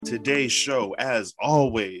Today's show, as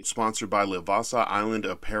always, sponsored by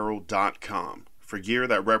LivasaIslandApparel.com for gear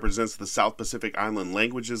that represents the South Pacific Island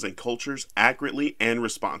languages and cultures accurately and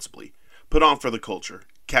responsibly. Put on for the culture.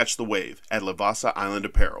 Catch the wave at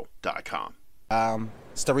LivasaIslandApparel.com.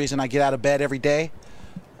 It's the reason I get out of bed every day.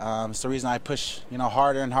 It's the reason I push,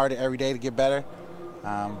 harder and harder every day to get better.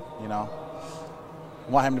 I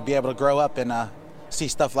want him to be able to grow up and see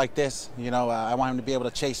stuff like this. I want him to be able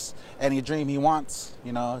to chase any dream he wants.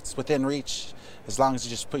 It's within reach as long as you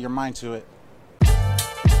just put your mind to it.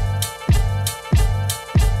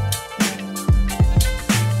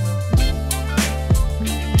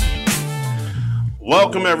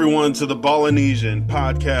 Welcome everyone to the Polynesian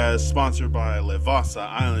podcast, sponsored by Livasa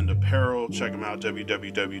Island Apparel. Check them out,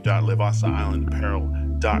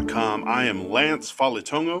 www.livasailandapparel.com. I am Lance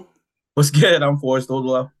Falitongo. What's good? I'm Forrest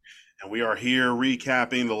Odolo. And we are here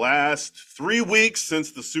recapping the last 3 weeks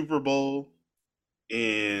since the Super Bowl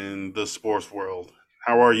in the sports world.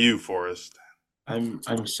 How are you, Forrest? I'm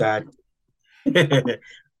sad. But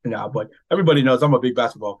everybody knows I'm a big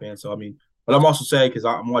basketball fan, but I'm also sad because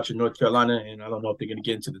I'm watching North Carolina, and I don't know if they're going to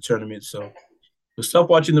get into the tournament. So, stop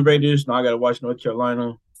watching the Raiders. Now I got to watch North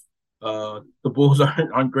Carolina. The Bulls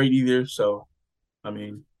aren't great either. So,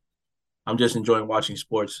 I'm just enjoying watching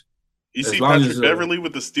sports. You see Patrick Beverly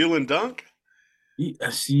with the steal and dunk? People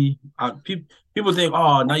think,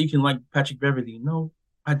 oh, now you can like Patrick Beverly. No,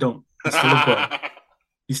 I don't. He's still a bum.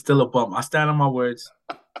 He's still a bum. I stand on my words.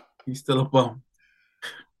 He's still a bum.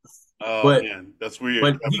 Oh, man, that's weird.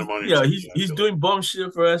 But he's doing bum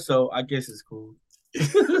shit for us, so I guess it's cool.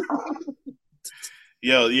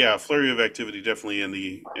 Yeah, flurry of activity definitely in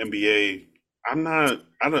the NBA. I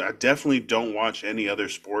definitely don't watch any other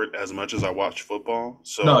sport as much as I watch football.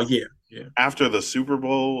 So yeah. After the Super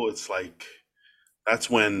Bowl, it's like that's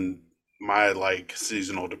when my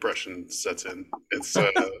seasonal depression sets in. It's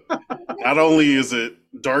not only is it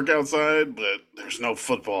dark outside, but there's no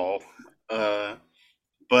football.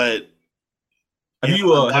 But have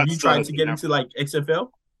you tried to get into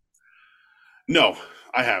XFL? No,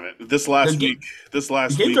 I haven't. This last week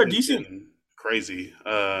are decent. Crazy.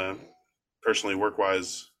 Personally, work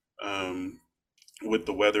wise, with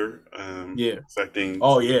the weather, affecting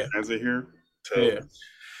transit here. So,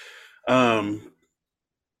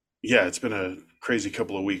 it's been a crazy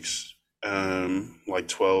couple of weeks.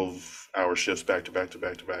 12-hour shifts back to back to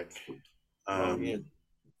back to back.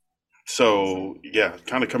 So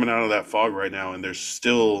kind of coming out of that fog right now, and there's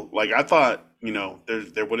still I thought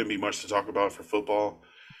there wouldn't be much to talk about for football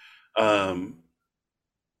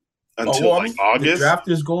until August. The draft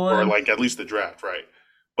is going, or at least the draft, right?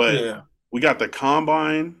 But we got the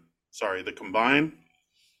combine. Sorry, the combine.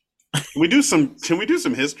 Can we do some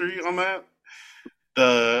history on that?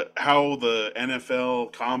 How the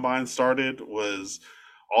NFL combine started was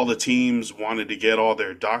all the teams wanted to get all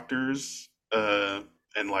their doctors and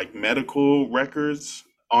medical records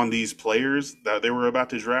on these players that they were about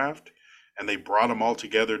to draft, and they brought them all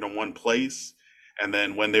together to one place. And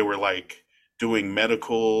then when they were doing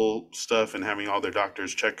medical stuff and having all their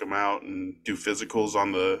doctors check them out and do physicals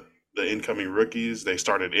on the incoming rookies, they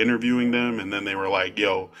started interviewing them, and then they were like,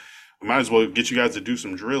 yo, we might as well get you guys to do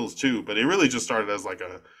some drills too. But it really just started as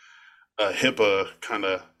a HIPAA kind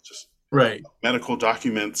of just medical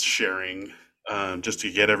documents sharing, just to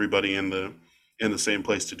get everybody in the same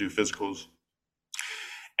place to do physicals.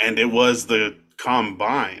 And it was the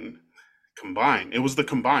combine. It was the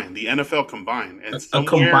combine, the NFL combine. And a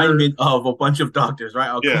combination of a bunch of doctors,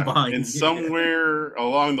 right? And somewhere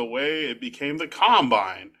along the way, it became the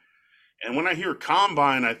combine. And when I hear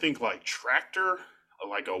combine, I think tractor,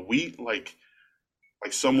 a wheat, like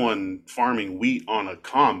someone farming wheat on a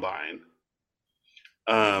combine.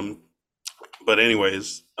 But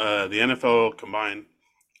anyways, the NFL combine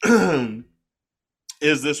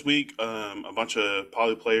is this week. A bunch of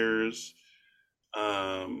poly players.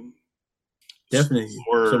 Definitely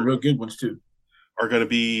some real good ones too are going to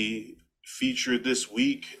be featured this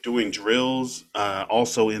week doing drills.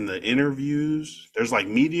 Also in the interviews, there's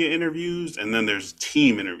media interviews, and then there's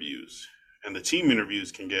team interviews, and the team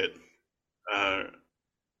interviews can get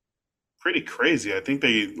pretty crazy. I think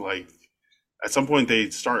they at some point they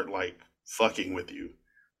start fucking with you,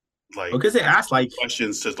 because they ask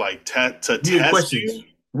questions to test questions. You,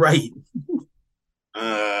 right?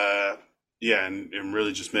 And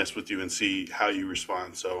really just mess with you and see how you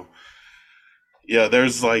respond. So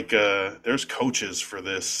there's there's coaches for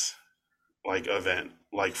this event,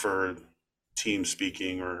 for team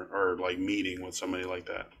speaking or meeting with somebody like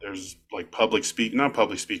that. There's not public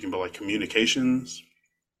speaking, but communications,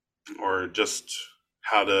 or just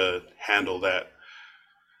how to handle that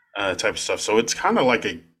type of stuff. So it's kind of like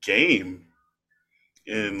a game,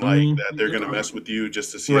 and I like mean, that they're going to mess with you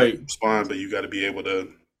just to see how you right. respond, but you got to be able to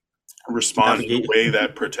respond in a Navigate. way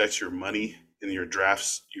that protects your money and your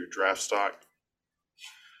draft stock.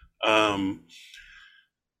 Um,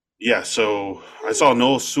 yeah, so I saw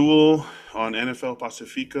Noah Sewell on NFL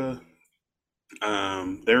Pacifica,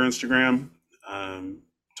 their Instagram, um,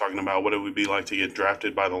 talking about what it would be like to get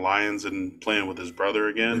drafted by the Lions and playing with his brother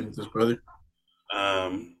again. His brother.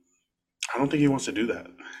 I don't think he wants to do that.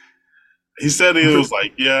 He said he was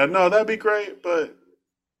like, "Yeah, no, that'd be great, but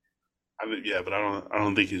but I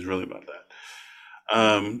don't think he's really about that."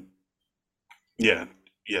 Yeah,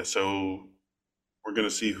 yeah. So we're gonna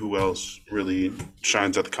see who else really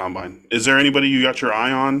shines at the combine. Is there anybody you got your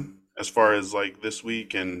eye on as far as like this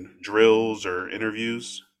week and drills or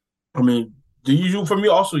interviews? I mean, the usual for me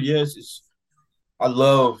also, yes, I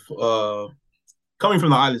love coming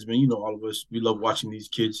from the islands, man. You know, all of us, we love watching these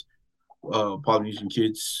kids, Polynesian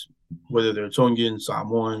kids, whether they're Tongan,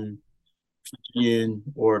 Samoan, Fijian,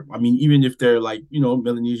 or I mean, even if they're like,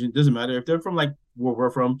 Melanesian, doesn't matter. If they're from like where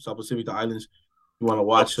we're from, South Pacific, the islands, you want to South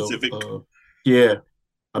watch. So Pacific. yeah.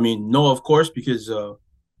 I mean, Noah, of course, because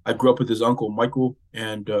I grew up with his uncle Michael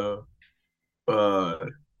and uh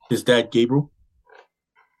his dad Gabriel.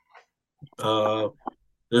 Uh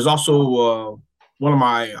there's also one of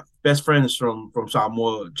my best friends from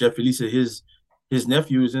Samoa, Jeff Elisa. His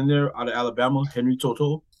nephew is in there out of Alabama, Henry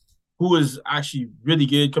Toto, who is actually really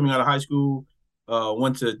good coming out of high school.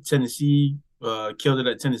 Went to Tennessee, killed it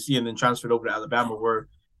at Tennessee, and then transferred over to Alabama, where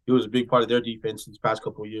he was a big part of their defense these past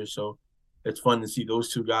couple of years. So it's fun to see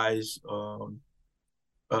those two guys.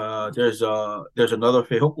 There's another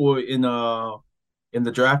Fehoko in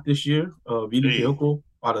the draft this year. Vili Hey, Fehoko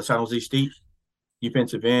out of San Jose State,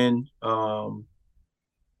 defensive end. Uh,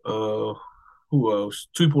 who else?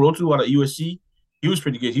 Tuipulotu out of USC. He was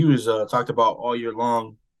pretty good. He was talked about all year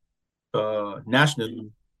long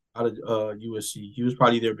nationally out of USC. He was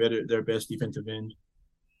probably their best defensive end.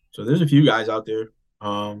 So there's a few guys out there.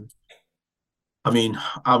 I mean,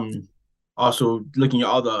 I'm also looking at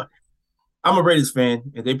all the. I'm a Raiders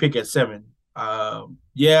fan, and they pick at 7.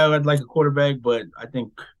 Yeah, I'd like a quarterback, but I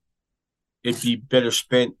think it'd be better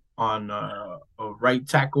spent on a right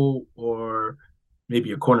tackle or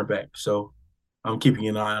maybe a cornerback. So I'm keeping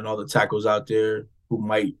an eye on all the tackles out there who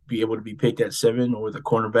might be able to be picked at 7 or the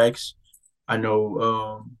cornerbacks. I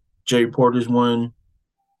know Jerry Porter's one,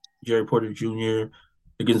 Jerry Porter Jr.,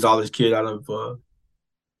 the Gonzalez kid out of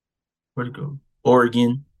where'd it go?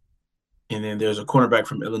 Oregon. And then there's a cornerback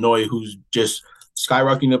from Illinois who's just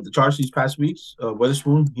skyrocketing up the charts these past weeks.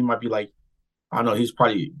 Weatherspoon, he might be like, I don't know, he's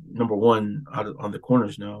probably number 1 on the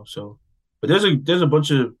corners now. So, but there's a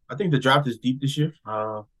bunch of. I think the draft is deep this year.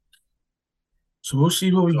 So we'll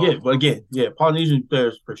see what we get. But again, yeah, Polynesian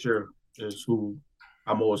players for sure is who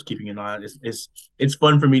I'm always keeping an eye on. It's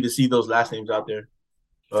fun for me to see those last names out there.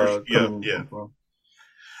 yeah.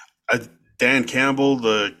 Dan Campbell,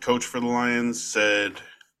 the coach for the Lions, said,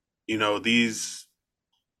 these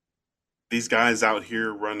guys out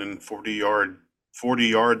here running 40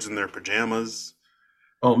 yards in their pajamas.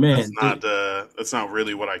 Oh man, that's not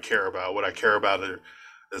really what I care about. What I care about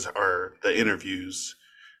are the interviews,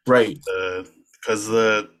 right? Because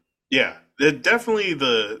definitely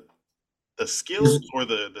the skills or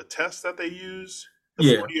the tests that they use,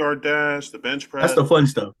 the 40-yard dash, the bench press. That's the fun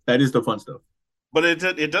stuff. That is the fun stuff. But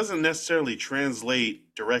it doesn't necessarily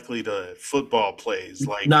translate directly to football plays.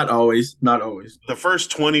 Like not always. The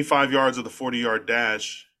first 25 yards of the 40-yard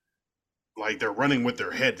dash, like they're running with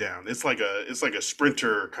their head down. It's like a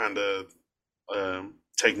sprinter kind of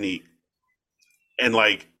technique, and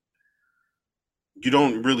like you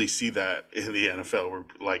don't really see that in the NFL. Where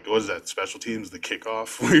like what is that special teams, the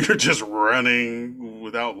kickoff, where you're just running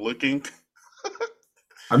without looking.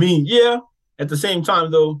 I mean, yeah. At the same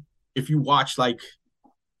time, though, if you watch so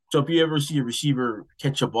if you ever see a receiver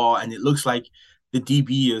catch a ball and it looks like the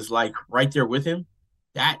DB is like right there with him,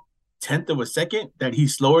 that 10th of a second that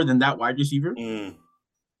he's slower than that wide receiver,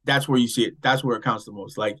 that's where you see it. That's where it counts the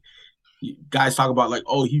most. Like guys talk about like,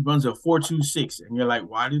 oh, he runs a 4.26, and you're like,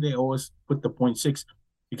 why do they always put the 0.6?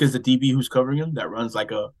 Because the DB who's covering him that runs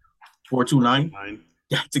like a 4.29.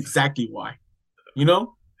 That's exactly why.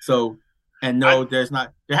 So. And no, there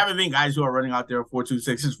haven't been guys who are running out there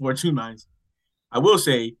 4.26s, 4.29s. I will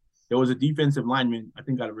say there was a defensive lineman, I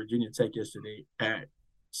think out of Virginia Tech yesterday, at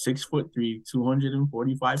 6'3",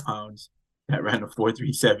 245 pounds, that ran a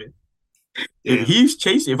 4.37. If he's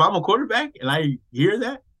chasing, if I'm a quarterback and I hear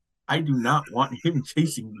that, I do not want him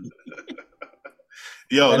chasing me.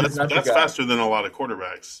 Yo, that's faster than a lot of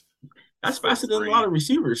quarterbacks. That's faster than a lot of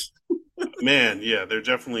receivers. Man, yeah, they're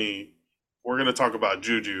definitely we're gonna talk about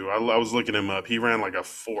Juju. I was looking him up. He ran like a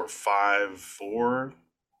 4.54.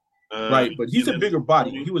 Right, but he's In a his bigger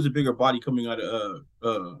body. 40. He was a bigger body coming out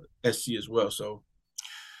of SC as well. So,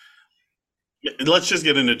 Let's just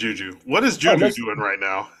get into Juju. What is oh, Juju let's doing right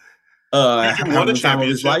now? Juju won having a the time of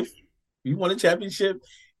his championship. life. He won a championship,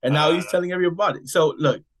 and now Uh, he's telling everybody. So,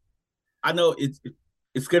 look, I know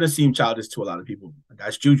it's gonna seem childish to a lot of people.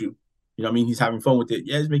 That's Juju. You know what I mean? He's having fun with it.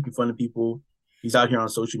 Yeah, he's making fun of people. He's out here on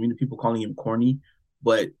social media, people calling him corny.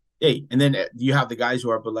 But hey, and then you have the guys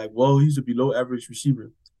who are but like, well, he's a below average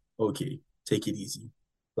receiver. Okay, take it easy.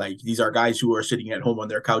 Like these are guys who are sitting at home on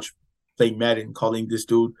their couch playing Madden, calling this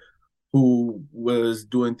dude who was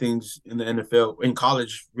doing things in the NFL in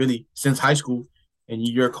college, really since high school, and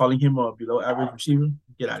you're calling him a below average receiver.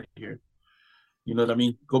 Get out of here. You know what I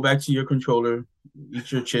mean? Go back to your controller,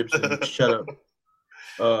 eat your chips, and shut up.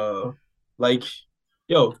 Uh, like,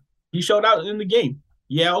 yo, he showed out in the game.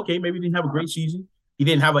 Yeah, okay, maybe he didn't have a great season. He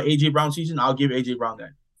didn't have an AJ Brown season. I'll give AJ Brown that.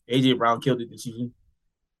 AJ Brown killed it this season.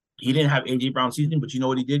 He didn't have AJ Brown season, but you know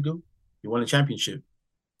what he did do? He won a championship.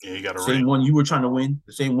 yeah, he got a ring. Same one you were trying to win.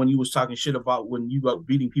 The same one you was talking shit about when you got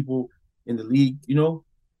beating people in the league. You know,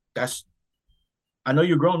 that's. I know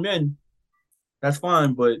you're grown men. That's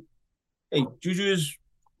fine, but hey, Juju's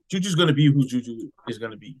gonna be who Juju is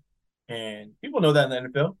gonna be, and people know that in the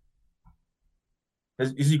NFL.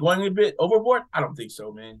 Is he going a bit overboard? I don't think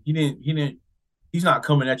so, man. He didn't. He didn't. He's not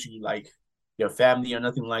coming at you like your family or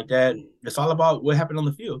nothing like that. It's all about what happened on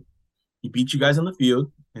the field. He beat you guys on the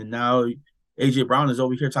field, and now AJ Brown is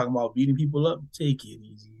over here talking about beating people up. Take it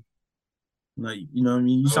easy. Like, you know what I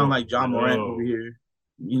mean? You sound Oh like John Morant over no! here.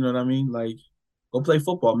 You know what I mean? Like, go play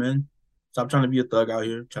football, man. Stop trying to be a thug out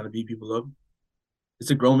here, trying to beat people up. It's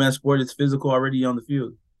a grown man sport. It's physical already on the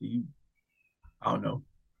field. I don't know.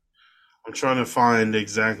 I'm trying to find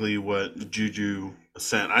exactly what Juju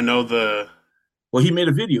sent. I know the. Well, he made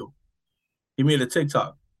a video. He made a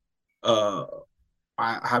TikTok. Uh,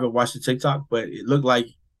 I haven't watched the TikTok, but it looked like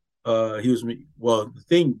he was. Well, the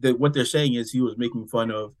thing that what they're saying is he was making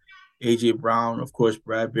fun of AJ Brown, of course,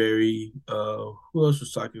 Bradbury. Who else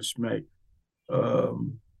was talking smack?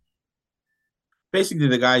 Um, Basically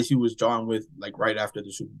the guys he was drawn with like right after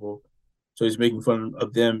the Super Bowl. So he's making fun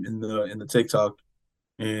of them in the TikTok.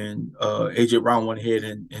 And AJ Brown went ahead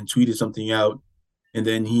and tweeted something out, and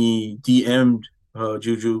then he DM'd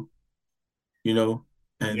Juju, you know,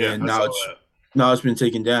 and Yeah, then I saw that. now it's been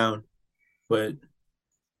taken down. But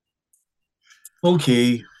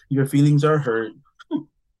okay, your feelings are hurt.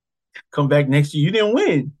 Come back next year. You didn't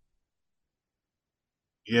win.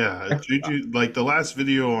 Yeah, Juju. Like the last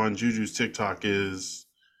video on Juju's TikTok is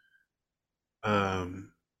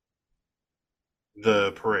um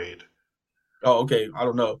the parade, Oh, okay. I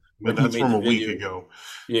don't know but when he that's made from the a week video. ago.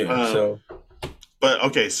 Yeah. Um, So but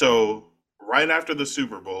okay, so right after the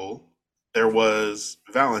Super Bowl, there was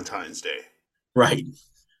Valentine's Day, right.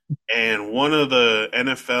 and one of the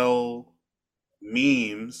NFL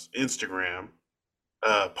memes, Instagram,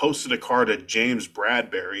 posted a card of James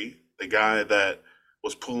Bradbury, the guy that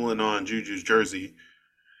was pulling on Juju's jersey,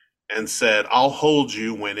 and said, "I'll hold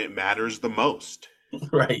you when it matters the most,"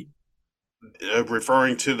 Right.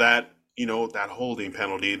 referring to that that holding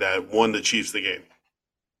penalty that won the Chiefs the game.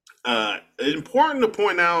 Important to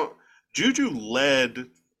point out, Juju led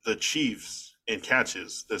the Chiefs in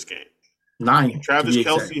catches this game. 9 to Travis be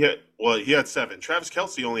exact. Kelce he had 7. Travis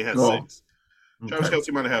Kelce only had Oh, 6. Travis okay.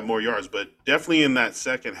 Kelce might have had more yards, but definitely in that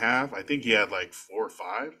second half, I think he had like 4 or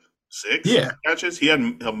 5, 6 Yeah. catches. He had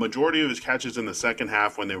a majority of his catches in the second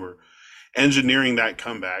half when they were engineering that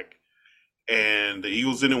comeback, and the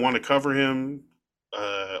Eagles didn't want to cover him,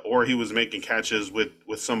 or he was making catches with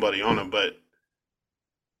somebody on him. But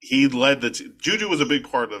he led Juju was a big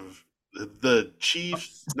part of the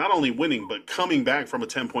Chiefs not only winning but coming back from a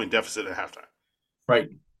 10-point deficit at halftime. Right.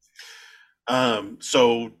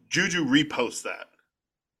 So Juju reposts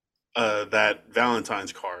that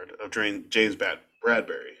Valentine's card of James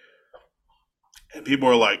Bradbury, and people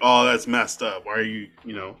are like, "Oh, that's messed up. Why are you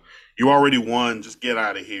already won? Just get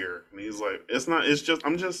out of here." And he's like, "It's not. It's just.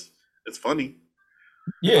 It's funny."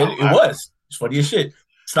 Yeah, it was. It's funny as shit.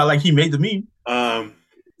 It's not like he made the meme.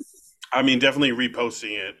 I mean, definitely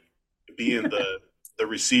reposting it, being the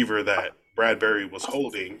receiver that Bradbury was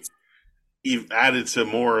holding, he added to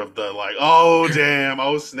more of the like, oh damn,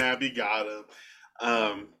 oh snap, he got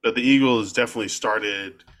him. But the Eagles definitely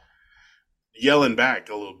started yelling back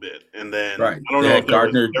a little bit, and then Right. I don't know Yeah, if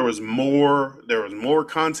Gardner. there was more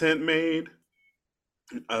content made,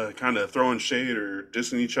 kind of throwing shade or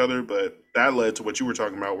dissing each other, but that led to what you were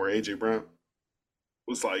talking about, where AJ Brown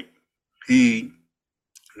was like, he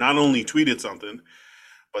not only tweeted something,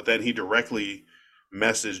 But then he directly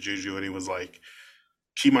messaged Juju and he was like,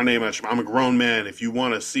 keep my name out your mouth. I'm a grown man. If you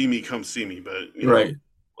want to see me, come see me. But, Right.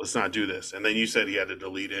 let's not do this. And then you said he had to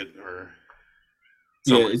delete it or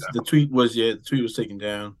Yeah, something like the tweet was taken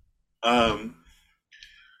down. that.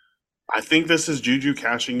 I think this is Juju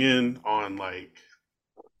cashing in on like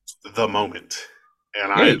the moment.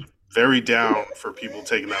 And I'm very down for people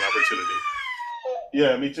taking that opportunity.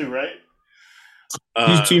 Yeah, me too, right?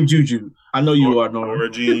 He's Team Juju. I know you are, Nora.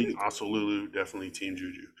 Origin, also Lulu, definitely Team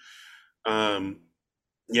Juju.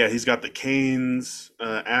 Yeah, he's got the Canes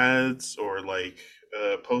ads or like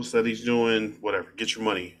posts that he's doing, whatever. Get your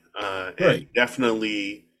money. Right. And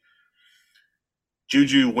definitely,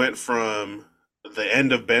 Juju went from the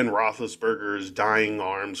end of Ben Roethlisberger's dying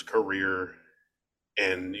arms career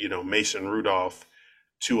and, Mason Rudolph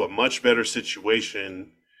to a much better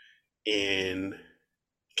situation in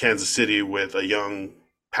Kansas City with a young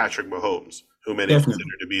Patrick Mahomes, who many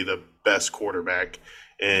consider to be the best quarterback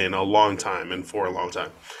in a long time and for a long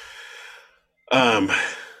time.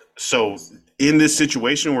 So in this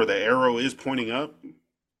situation where the arrow is pointing up,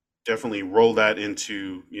 definitely roll that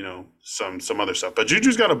into, some other stuff. But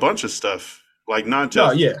Juju's got a bunch of stuff, like not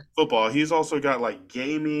just football. He's also got like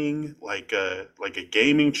gaming, like a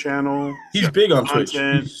gaming channel. He's big on Twitch.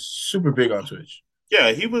 He's super big on Twitch.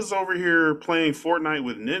 Yeah, he was over here playing Fortnite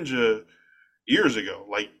with Ninja years ago,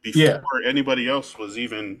 like before anybody else was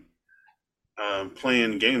even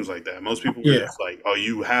playing games like that. Most people were just like, "Oh,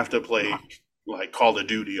 you have to play like Call of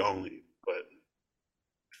Duty only." But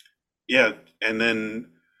yeah, and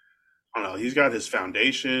then I don't know. He's got his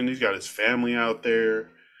foundation. He's got his family out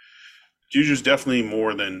there. Juju's definitely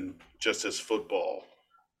more than just his football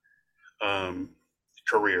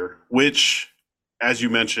career, which, as you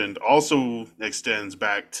mentioned, also extends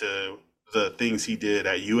back to the things he did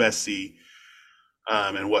at USC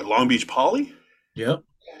and Long Beach Poly. Yep.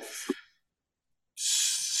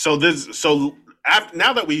 So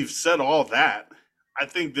now that we've said all that, I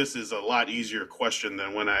think this is a lot easier question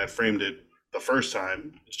than when I had framed it the first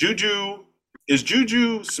time. Is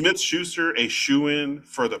Juju Smith-Schuster a shoo-in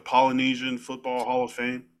for the Polynesian Football Hall of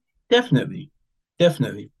Fame? Definitely.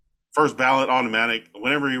 First ballot, automatic.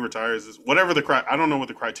 Whenever he retires, whatever I don't know what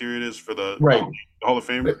the criteria is for the Hall of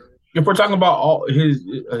Fame. If we're talking about all his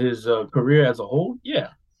career as a whole,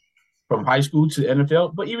 from high school to the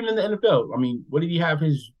NFL, but even in the NFL, I mean, what did he have?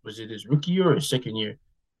 Was it his rookie year or his second year?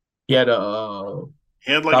 He had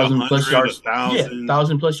he had like 1,000+ yards,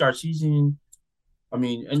 1,000+ yard season. I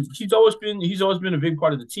mean, and he's always been a big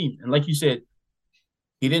part of the team. And like you said,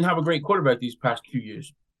 he didn't have a great quarterback these past few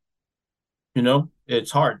years.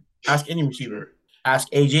 It's hard. Ask any receiver. Ask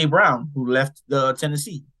AJ Brown, who left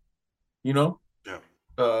Tennessee. Yeah.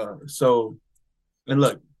 So, and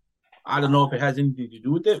look, I don't know if it has anything to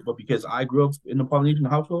do with it, but because I grew up in the Polynesian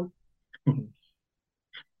household,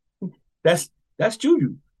 that's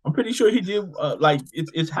Juju. I'm pretty sure he did.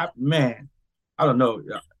 It's happened, man. I don't know.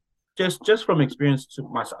 Just from experience to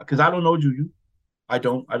myself, because I don't know Juju. I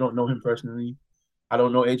don't know him personally. I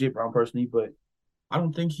don't know AJ Brown personally, but I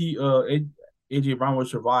don't think AJ Brown would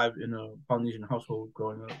survive in a Polynesian household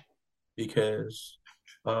growing up, because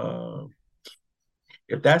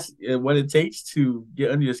if that's what it takes to get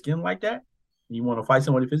under your skin like that, and you want to fight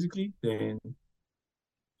somebody physically, then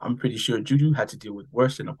I'm pretty sure Juju had to deal with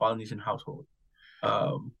worse in a Polynesian household.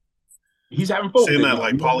 He's having fun. Saying that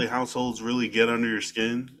like poly households really get under your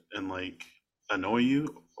skin and like annoy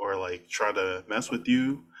you or like try to mess with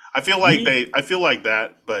you. I feel like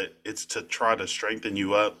that, but it's to try to strengthen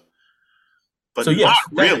you up. But not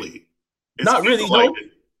really. Not really. No.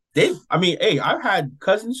 I've had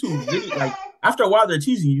cousins who really like after a while they're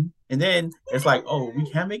teasing you, and then it's like, oh, we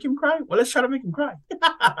can't make him cry. Well, let's try to make him cry.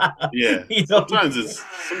 Yeah. Sometimes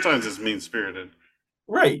it's mean spirited.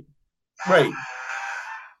 Right.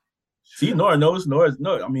 See, Nora knows.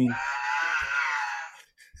 I mean,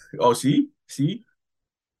 oh, see,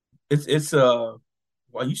 it's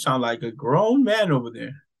well, you sound like a grown man over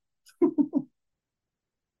there.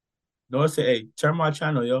 Nora say, "Hey, turn my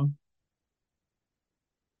channel, yo."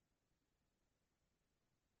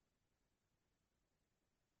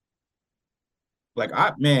 Like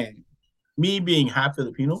me being half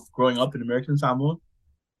Filipino, growing up in American Samoa,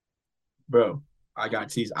 bro, I got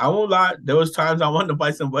teased. I won't lie. There was times I wanted to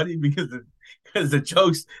fight somebody because the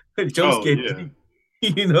jokes came,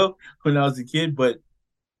 when I was a kid. But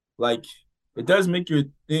like, it does make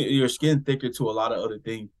your skin thicker to a lot of other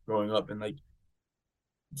things growing up, and like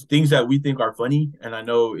things that we think are funny. And I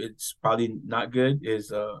know it's probably not good.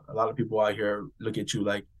 Is a lot of people out here look at you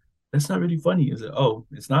like, that's not really funny. Is it? Oh,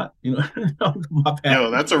 it's not. My bad. Yo,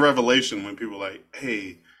 that's a revelation when people are like,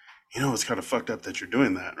 hey, you know, it's kind of fucked up that you're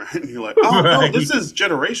doing that, right? And you're like, oh no, Right. this is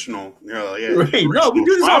generational. You're like, yeah, Right. No, we generational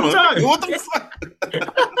do this all the trauma. time. What the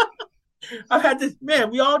fuck? I've had this, man,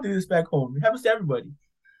 we all do this back home. It happens to everybody.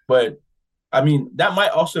 But I mean, that might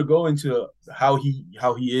also go into how he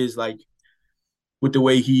is like with the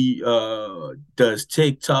way he does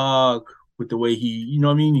TikTok, with the way you know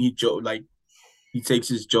what I mean? He joke like he takes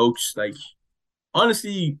his jokes like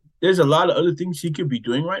honestly, there's a lot of other things he could be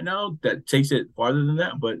doing right now that takes it farther than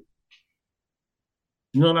that, but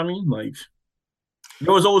you know what I mean? Like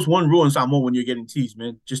there was always one rule in Samoa when you're getting teased,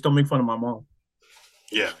 man. Just don't make fun of my mom.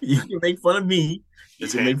 Yeah, You can make fun of me. You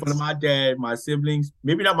it's can make fun of hands. my dad, my siblings,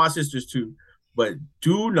 maybe not my sisters too, but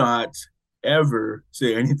do not ever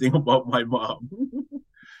say anything about my mom.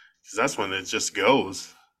 'Cause that's when it just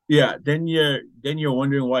goes. Yeah, then you're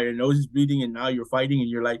wondering why your nose is bleeding and now you're fighting and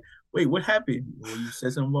you're like, wait, what happened? Well, you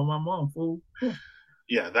said something about my mom, fool.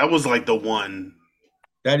 Yeah, that was like the one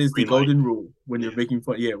That is the green light. golden rule when you're Yeah, making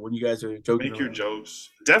fun. Yeah, when you guys are joking make your around. jokes.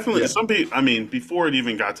 Definitely, Yeah, some people. I mean, before it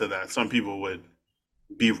even got to that, some people would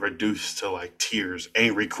be reduced to like tears,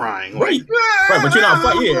 angry, crying, like right, right. But you're not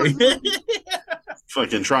fighting. Yeah,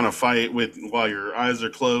 fucking trying to fight with while your eyes are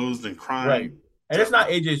closed and right. crying. And it's not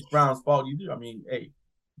AJ Brown's fault either. I mean, hey,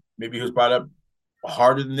 maybe he was brought up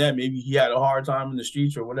harder than that. Maybe he had a hard time in the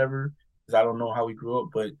streets or whatever. Because I don't know how he grew up,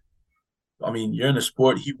 but I mean, you're in the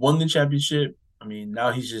sport. He won the championship. I mean,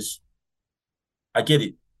 now he's just. I get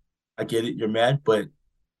it. I get it. You're mad, but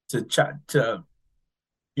to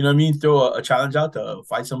you know what I mean, throw a challenge out to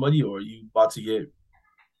fight somebody, or you about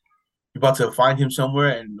to find him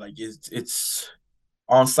somewhere, and like it's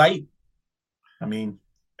on site. I mean,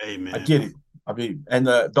 Hey I man, get it. I mean, and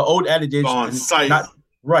the old adage is, on and site not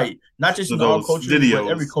right, not just to in our those cultures, but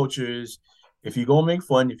every videos. culture is. If you're gonna make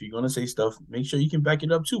fun, if you're gonna say stuff, make sure you can back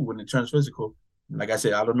it up too when it turns physical. Like I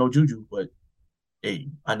said, I don't know Juju, but hey,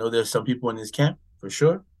 I know there's some people in this camp for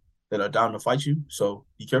sure that are down to fight you. So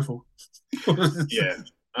be careful. Yeah.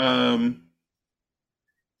 Um,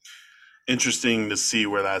 interesting to see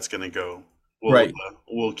where that's gonna go. Right.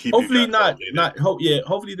 We'll keep you Hopefully guys not. updated. Not hope. Yeah.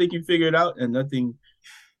 Hopefully they can figure it out and nothing.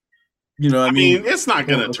 You know. What I I mean, mean, it's not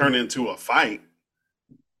going gonna up. turn into a fight.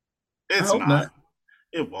 I It's hope not. not.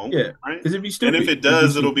 It won't, Yeah, right? because it'd be And if stupid. it It'd be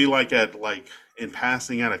does, it'll stupid. be like in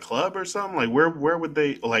passing at a club or something. Like where would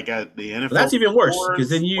they like at the But NFL that's even worse because awards?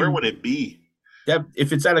 then Where would it be? that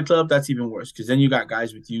if it's at a club, that's even worse because then you got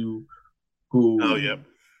guys with you Oh, who, yep.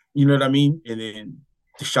 you know what I mean, and then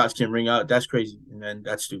the shots can ring out. That's crazy, and then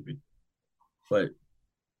that's stupid. But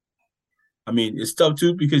I mean, it's tough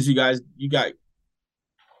too because you got.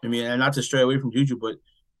 I mean, and not to stray away from Juju, but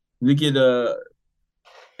look at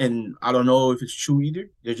and I don't know if it's true either.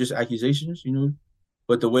 They're just accusations, you know.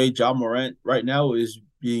 But the way John Morant right now is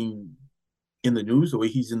being in the news, the way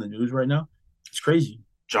he's in the news right now, it's crazy.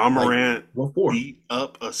 John Like, Morant what for? beat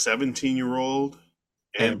up a 17-year-old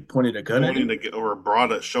and And pointed a gun at him,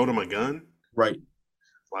 or showed him a gun. right?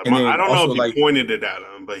 Like And I then don't know also if he like, pointed it at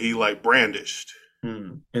him, but he like brandished,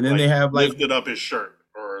 and then like they have like, lifted up his shirt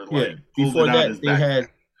or yeah. like pulled it Before out that, his they backpack. had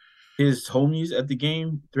his homies at the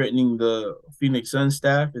game threatening the Phoenix Suns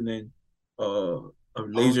staff, and then a Oh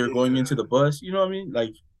laser going yeah, into the bus. You know what I mean?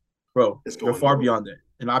 Like, bro, it's you're going far north. beyond that.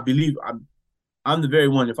 And I believe I'm the very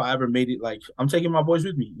one. If I ever made it, like I'm taking my boys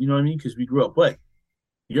with me. You know what I mean? Because we grew up. But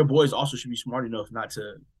your boys also should be smart enough not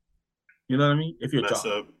to. You know what I mean? If you're Mess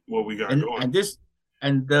John, up what we got and going. and this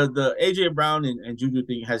and the AJ Brown and Juju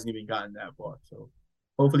thing hasn't even gotten that far. So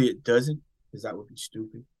hopefully it doesn't, because that would be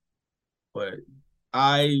stupid. But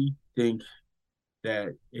I think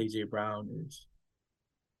that AJ Brown is,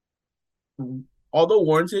 although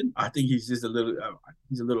warranted, I think he's just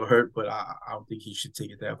he's a little hurt, but I don't think he should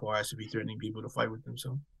take it that far as to be threatening people to fight with him.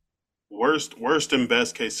 So Worst and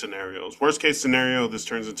best case scenarios. Worst case scenario, this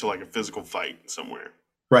turns into like a physical fight somewhere.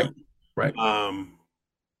 right, right, Um,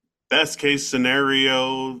 Best case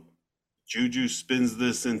scenario, Juju spins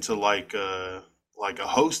this into like a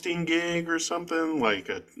hosting gig or something, like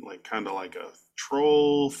kind of like a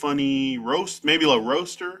troll funny roast, maybe a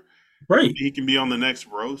roaster. Maybe right. he can be on the next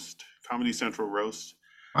roast, Comedy Central roast.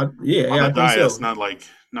 Yeah, On yeah, the I think dais, so.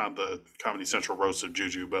 not the Comedy Central roast of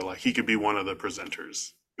Juju, but like he could be one of the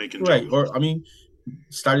presenters making Right, jokes. or I mean,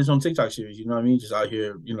 start his own TikTok series. You know what I mean? Just out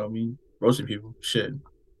here, you know what I mean, roasting people. Shit.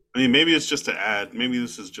 I mean, maybe it's just to add. Maybe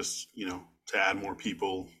this is just to add more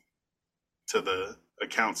people to the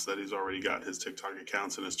accounts that he's already got, his TikTok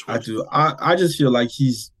accounts and his I Twitch. do. I just feel like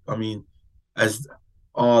he's. I mean, as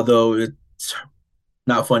although it's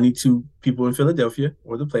not funny to people in Philadelphia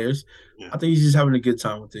or the players, Yeah, I think he's just having a good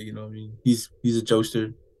time with it. You know what I mean? He's a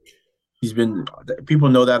jokester. He's been, people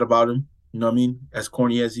know that about him. You know what I mean? As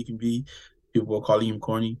corny as he can be, People will call him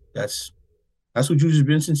corny. That's what Juju's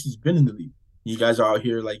been since he's been in the league. You guys are out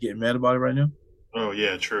here like getting mad about it right now. Oh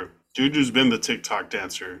yeah, true. Juju's been the TikTok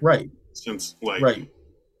dancer Right, since like right,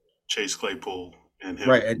 Chase Claypool and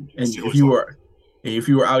right. him in And Steelers logo. if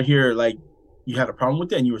you were out here like you had a problem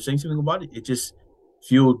with it and you were saying something about it, it just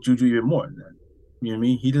fueled Juju even more. You know what I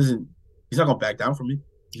mean? He's not gonna back down from it.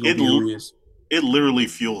 He's gonna It be who he is. it literally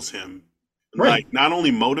fuels him. Right, Like not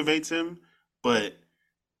only motivates him, but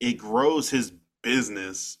it grows his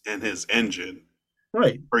business and his engine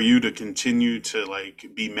right. for you to continue to like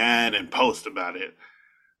be mad and post about it.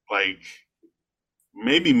 Like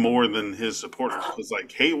maybe more than his supporters. Because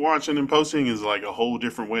like hate watching and posting is like a whole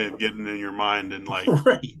different way of getting in your mind and like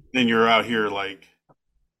Right. then you're out here like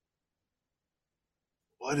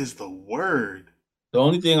what is the word? The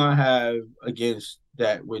only thing I have against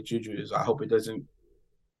that with Juju is I hope it doesn't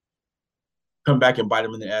come back and bite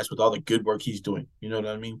him in the ass with all the good work he's doing. You know what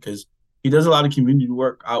I mean? Because he does a lot of community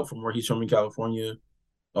work out from where he's from in California.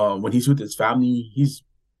 When he's with his family, he's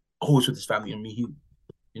always with his family. I mean, you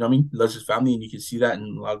know what I mean? He loves his family, and you can see that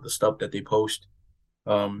in a lot of the stuff that they post.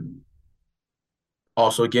 Um,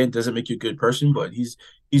 Also, again, doesn't make you a good person, but he's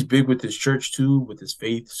big with his church too, with his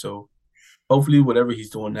faith. So hopefully, whatever he's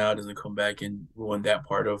doing now doesn't come back and ruin that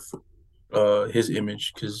part of his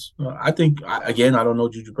image. Because I think, again, I don't know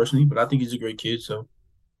Juju personally, but I think he's a great kid. So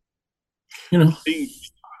you know, He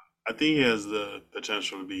I think he has the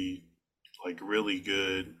potential to be like really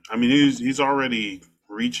good. I mean, he's already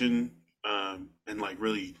reaching and like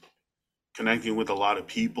really connecting with a lot of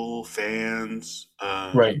people, fans,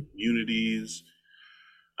 right? communities,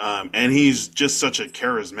 and he's just such a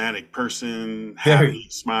charismatic person, Very, happy,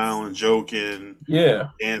 smiling, joking, yeah,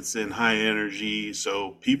 dancing, high energy.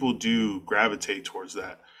 So people do gravitate towards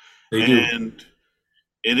that, they do. and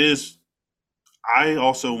it is I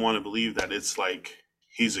also want to believe that it's like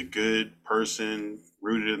he's a good person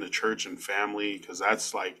rooted in the church and family because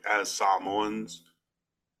that's like as Samoans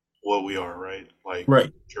what we are, right? Like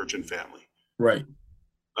Right, church and family. right.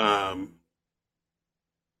 Um,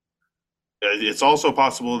 it's also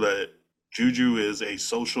possible that Juju is a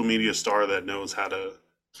social media star that knows how to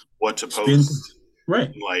what to Spin, post,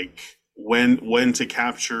 right. like when to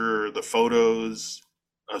capture the photos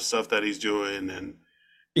of stuff that he's doing,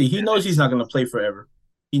 He and knows he's it's not going to play forever.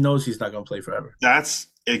 He knows he's not going to play forever. that's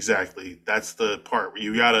the part where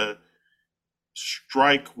you gotta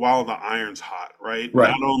strike while the iron's hot, right? Not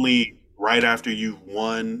Right, only right after you've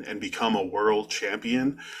won and become a world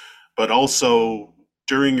champion, but also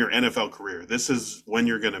during your NFL career. This is when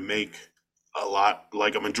you're going to make a lot,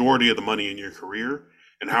 like a majority of the money in your career.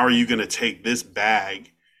 And how are you going to take this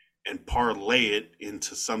bag and parlay it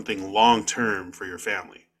into something long term for your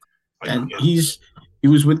family? Like, and he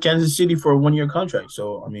was with Kansas City for a 1 year contract.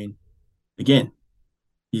 So I mean, again,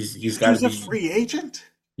 he's got to Juju's a be. free agent.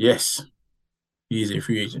 Yes, he's a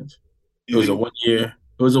free agent. It You was a think 1 year.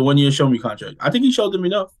 It was a 1 year show me contract. I think he showed them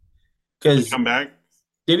enough to because come back?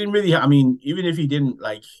 they didn't really. I mean, even if he didn't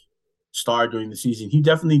like star during the season, he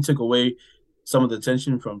definitely took away some of the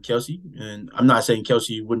tension from Kelsey. And I'm not saying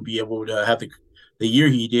Kelsey wouldn't be able to have the year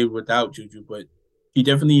he did without Juju, but he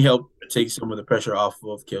definitely helped take some of the pressure off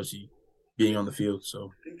of Kelsey being on the field.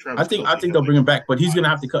 So I think Travis I Kelsey think had they'll like bring him back, but he's gonna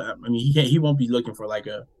 5. have to cut. I mean, he won't be looking for like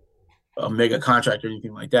a mega contract or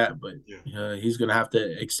anything like that. But Yeah, he's gonna have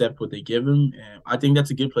to accept what they give him, and I think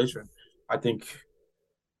that's a good place for him. I think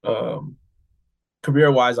um,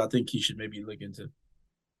 career wise, I think he should maybe look into.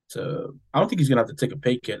 I don't think he's gonna have to take a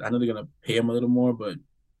pay cut. I know they're gonna pay him a little more, but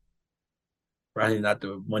probably not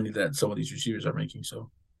the money that some of these receivers are making. So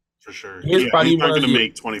for sure. he is Yeah, he's probably not one of going to the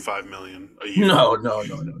make 25 million a year. no,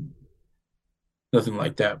 nothing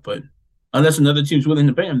like that. But unless another team's willing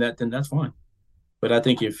to pay him that, then that's fine. But I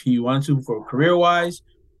think if he wants to for career wise,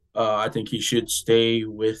 I think he should stay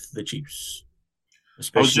with the Chiefs, I was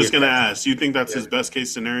especially just if going to that team. ask, you think that's Yeah. his best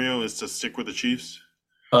case scenario is to stick with the Chiefs?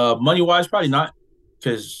 Money wise, probably not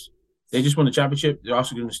because they just won the championship. They're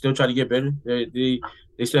also going to still try to get better. They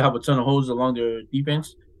still have a ton of holes along their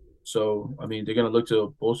defense. So I mean, they're going to look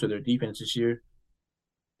to bolster their defense this year.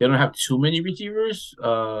 They don't have too many receivers.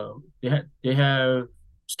 They have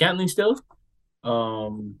Scantling still.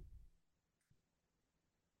 Um,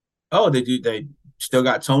 oh, they do. They still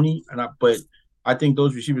got Tony, but I think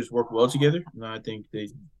those receivers work well together, and I think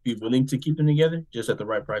they'd be willing to keep them together just at the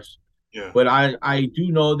right price. Yeah. But I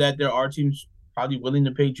do know that there are teams probably willing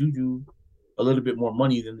to pay Juju a little bit more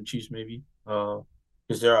money than the Chiefs, maybe,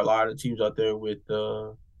 because there are a lot of teams out there with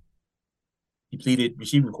depleted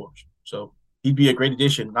receiving corps. So he'd be a great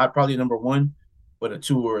addition. Not probably number one, but a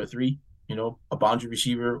two or a three. You know, a boundary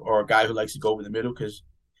receiver or a guy who likes to go over the middle because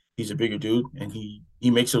he's a bigger dude and he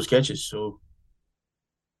he makes those catches. So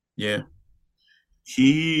yeah,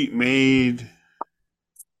 He made.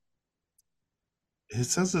 It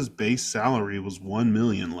says his base salary was 1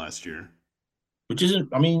 million last year. which isn't.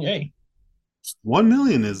 I mean, hey, 1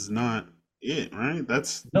 million is not it, right?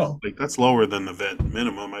 That's no, like that's lower than the vet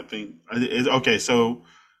minimum. I think. Okay, so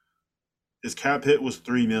his cap hit was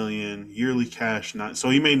 3 million yearly cash. Not so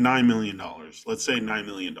he made $9 million. Let's say $9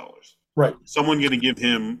 million. right. Someone going to give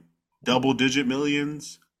him double digit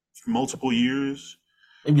millions for multiple years,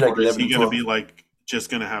 Maybe like or is 11 he or going to be 12. like just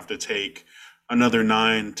going to have to take another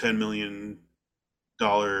 9, $10 million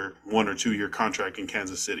 1 or 2 year contract in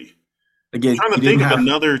Kansas City? I'm Again, trying he to didn't think of have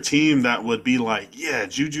another team that would be like, yeah,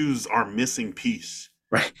 Juju's our missing piece.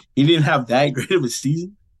 right. He didn't have that great of a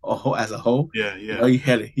season as a whole. Yeah, You know,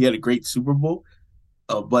 yeah. he had a great Super Bowl,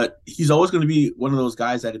 but he's always going to be one of those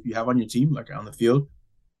guys that if you have on your team, like on the field,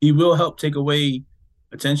 he will help take away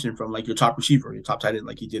attention from like your top receiver, your top tight end,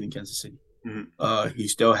 like he did in Kansas City. Mhm. He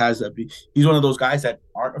still has that. He's one of those guys that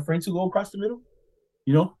aren't afraid to go across the middle.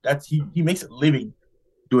 You know, that's he makes a living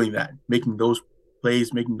doing that, making those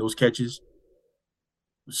plays, making those catches.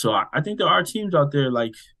 So I think there are teams out there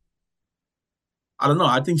like I don't know.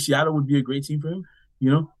 I think Seattle would be a great team for him. You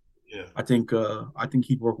know, Yeah. I think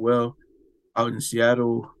he'd work well out in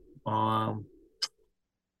Seattle. Um,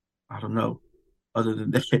 I don't know. Other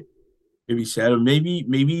than that, maybe Seattle, maybe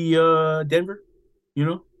Denver. You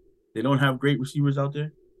know, they don't have great receivers out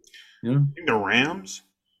there. You know. I think the Rams.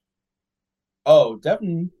 Oh,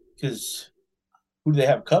 definitely. Because who do they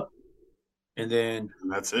have? Cup, and then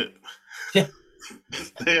And that's it. yeah,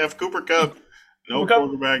 They have Cooper Cup, no Cooper Cup.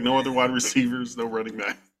 quarterback, no other wide receivers, no running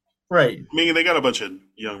back. Right. I mean, they got a bunch of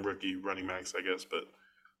young rookie running backs, I guess, but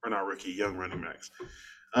or not rookie, young running backs.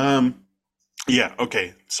 Um, yeah,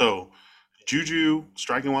 okay. So Juju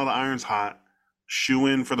striking while the iron's hot, shoe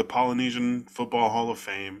in for the Polynesian Football Hall of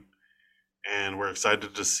Fame, and we're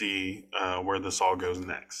excited to see where this all goes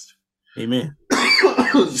next. Amen.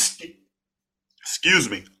 Excuse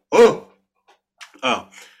me. Oh,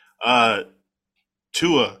 oh.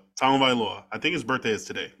 Tua Tagovailoa. I think his birthday is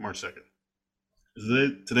today, March 2nd. Is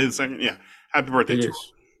it today the second? Yeah. Happy birthday, It Tua.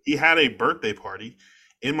 is. He had a birthday party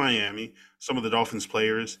in Miami. Some of the Dolphins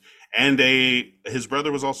players and his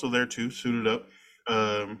brother was also there too, suited up.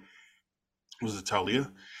 Was it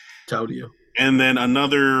Talia? Taudio. And then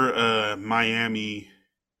another Miami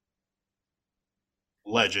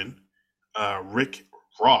legend, Rick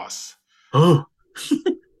Ross. Oh,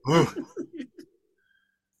 Ugh.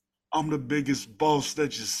 I'm the biggest boss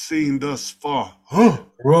that you've seen thus far. Huh.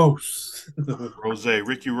 gross.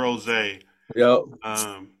 Ricky Rose, Yo.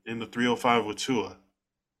 in the 305 with Tua.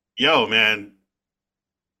 Yo, man,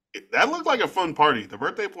 that looked like a fun party. The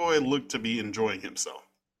birthday boy looked to be enjoying himself.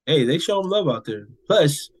 Hey, they show him love out there.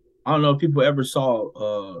 Plus, I don't know if people ever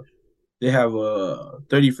saw they have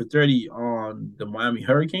 30 for 30 on the Miami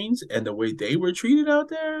Hurricanes and the way they were treated out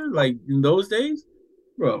there, like in those days,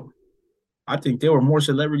 bro. I think there were more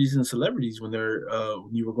celebrities than celebrities when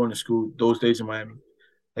you were going to school those days in Miami.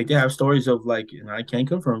 Like they have stories of like, and I can't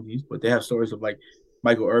confirm these, but they have stories of like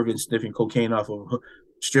Michael Irvin sniffing cocaine off of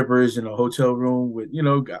strippers in a hotel room with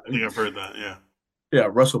I think I've heard that. Yeah. yeah,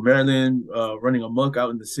 Russell Maryland running amok out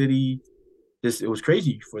in the city. It was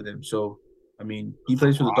crazy for them. So I mean, he The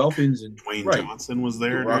plays for the Rock, Dolphins, and Dwayne right, Johnson was the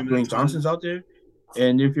there Rock during that Dwayne time. Johnson's out there.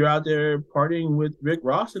 And if you're out there partying with Rick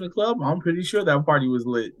Ross in a club, I'm pretty sure that party was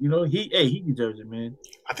lit. You know, he deserves it, man.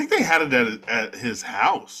 I think they had it at his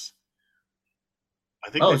house. I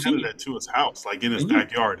think Oh, they had it see, at Tua's house, like in his and you,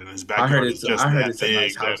 backyard, and his backyard is just I heard that it's a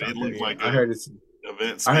nice big that house it out there. looked Yeah, like a event I heard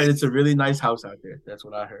it's space. a really nice house out there. That's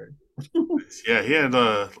what I heard. Yeah, he had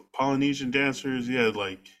Polynesian dancers. He had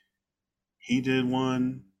like he did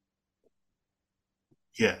one.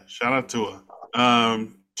 Yeah, shout out to her.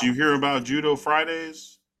 Do you hear about Judo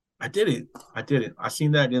Fridays? I didn't. I didn't. I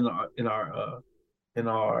seen that in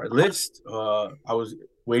our list. I was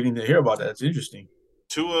waiting to hear about that. It's interesting.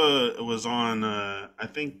 Tua was on, I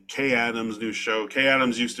think Kay Adams' new show. Kay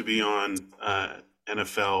Adams used to be on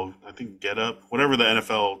NFL, I think Get Up, whatever the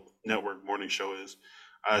NFL Network morning show is.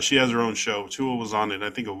 She has her own show. Tua was on it, I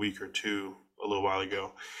think a week or two, a little while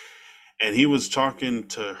ago, and he was talking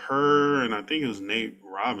to her, and I think it was Nate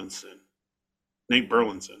Burleson, Nate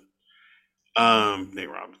Robinson, and Nate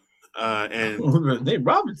Robinson. I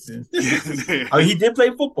mean, yeah, he did play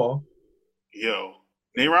football. yo,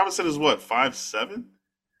 Nate Robinson is what 5'7"?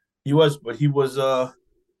 He was, but he was I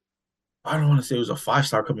don't want to say he was a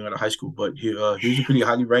 5-star coming out of high school, but he was a pretty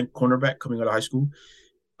highly ranked cornerback coming out of high school.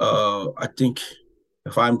 I think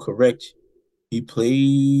if I'm correct, he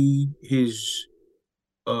played his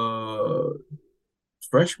uh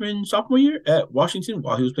freshman, sophomore year at Washington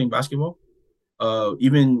while he was playing basketball.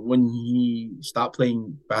 Even when he stopped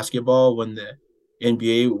playing basketball, when the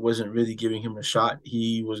NBA wasn't really giving him a shot,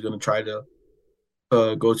 he was going to try to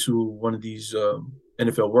go to one of these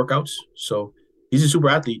NFL workouts. So he's a super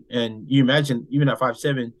athlete. And you imagine, even at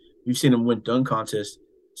 5'7", you've seen him win dunk contests.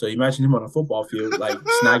 So imagine him on a football field, like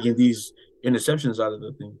snagging these interceptions out of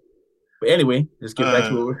the thing. But anyway, let's get back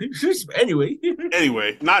to it.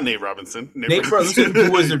 Anyway, not Nate Robinson. Nate Robinson,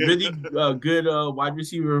 who was a really good wide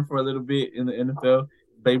receiver for a little bit in the NFL,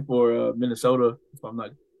 played for Minnesota, if I'm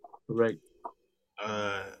not correct.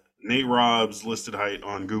 Nate Rob's listed height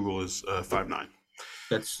on Google is 5'9".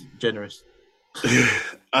 That's generous.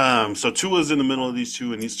 So Tua's in the middle of these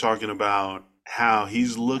two, and he's talking about how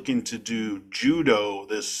he's looking to do judo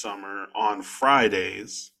this summer on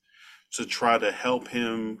Fridays to try to help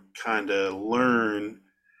him kind of learn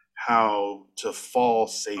how to fall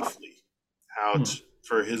safely,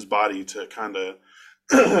 for his body to kind of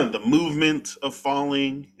the movement of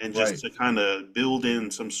falling, and just to kind of build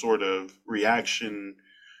in some sort of reaction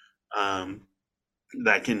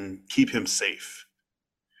that can keep him safe.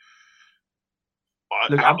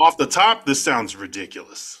 Look, off the top, this sounds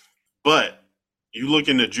ridiculous, but you look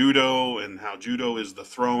into judo and how judo is the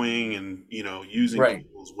throwing and, using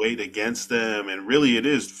people's weight against them. And really it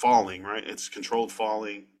is falling, right? It's controlled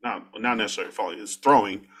falling, not necessarily falling, it's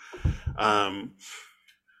throwing.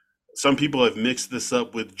 Some people have mixed this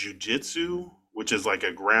up with jujitsu, which is like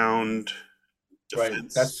a ground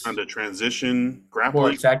defense kind of transition grappling.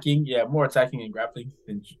 More attacking and grappling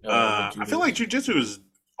than I feel like jujitsu is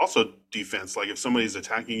also defense. Like if somebody's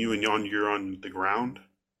attacking you and you're on the ground,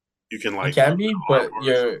 you can it can be, but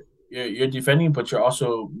you're defending, but you're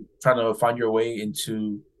also trying to find your way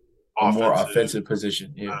into a more offensive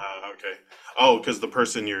position. Yeah. Okay. Oh, because the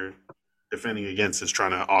person you're defending against is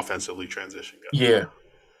trying to offensively transition. Yeah.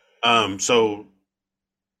 So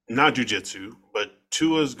not jujitsu, but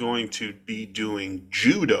Tua's going to be doing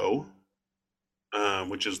judo,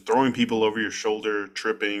 which is throwing people over your shoulder,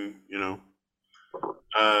 tripping.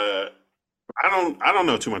 I don't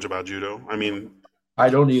know too much about judo. I mean, I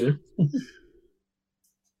don't either.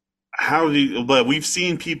 But we've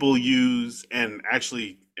seen people use and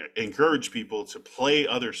actually encourage people to play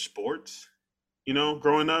other sports,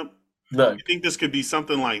 growing up. Look, you think this could be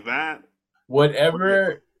something like that?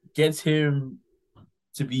 Whatever gets him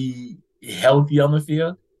to be healthy on the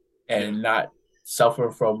field and not suffer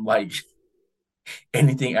from like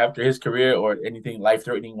anything after his career or anything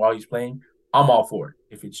life-threatening while he's playing, I'm all for it.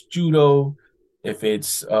 If it's judo, if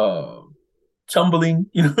it's tumbling,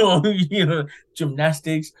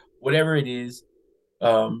 gymnastics, whatever it is,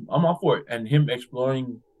 I'm all for it. And him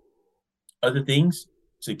exploring other things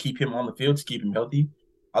to keep him on the field, to keep him healthy,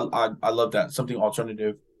 I love that. Something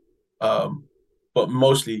alternative. But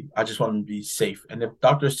mostly, I just want him to be safe. And if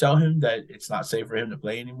doctors tell him that it's not safe for him to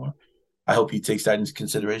play anymore, I hope he takes that into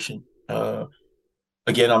consideration.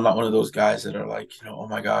 Again, I'm not one of those guys that are like, oh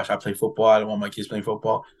my gosh, I play football. I don't want my kids playing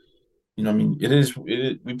football. We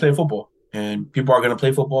play football. And people are going to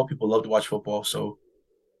play football. People love to watch football. So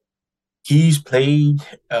he's played,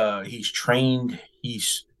 he's trained,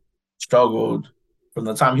 he's struggled from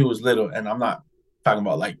the time he was little. And I'm not talking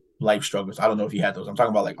about like life struggles. I don't know if he had those. I'm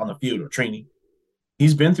talking about like on the field or training.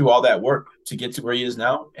 He's been through all that work to get to where he is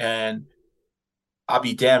now. And I'd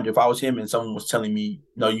be damned if I was him and someone was telling me,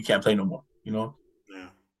 no, you can't play no more. Yeah.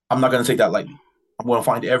 I'm not going to take that lightly. I'm going to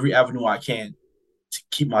find every avenue I can to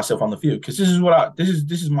keep myself on the field, because this is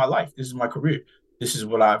my life. This is my career. This is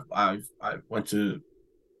what I went to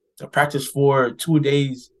practice for 2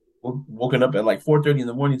 days, woken up at like 4:30 in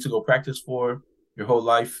the morning to go practice for your whole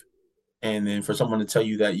life. And then for someone to tell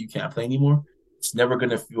you that you can't play anymore, it's never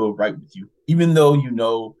going to feel right with you. Even though you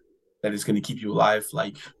know that it's going to keep you alive,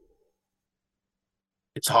 like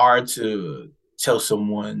it's hard to tell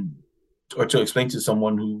someone or to explain to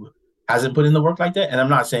someone who hasn't put in the work like that. And I'm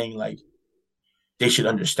not saying like they should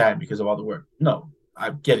understand because of all the work. No,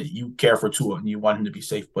 I get it. You care for Tua and you want him to be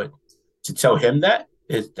safe, but to tell him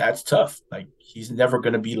that's tough. Like he's never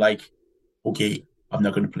going to be like, okay, I'm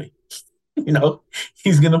not going to play.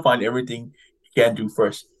 He's going to find everything he can do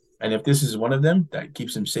first. And if this is one of them that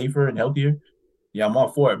keeps him safer and healthier, yeah, I'm all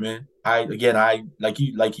for it, man. I like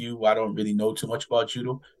you, I don't really know too much about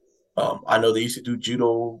judo. I know they used to do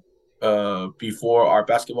judo before our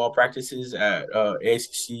basketball practices at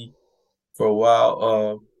ACC for a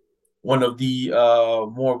while. One of the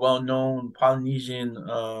more well-known Polynesian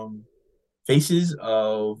faces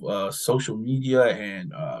of social media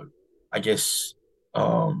and I guess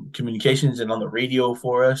communications and on the radio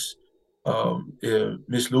for us,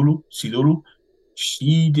 Miss Lulu, Silulu.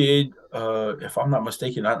 She did if I'm not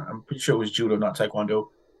mistaken. I'm pretty sure it was judo, not taekwondo.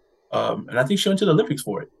 And I think she went to the Olympics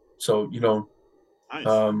for it. So, Nice.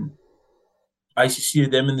 um, I used to see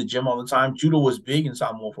them in the gym all the time. Judo was big in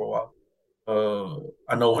Samoa for a while.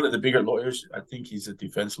 I know one of the bigger lawyers. I think he's a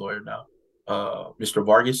defense lawyer now. Mr.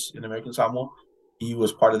 Vargas in American Samoa. He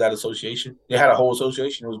was part of that association. They had a whole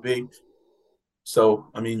association. It was big. So,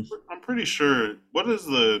 I mean, I'm pretty sure. What is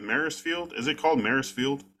the Maris Field? Is it called Maris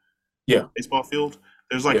Field? yeah, Baseball field?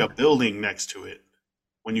 There's like yeah. a building next to it.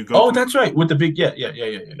 When you go Oh, through, that's right. With the big, yeah.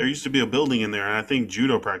 there used to be a building in there, and I think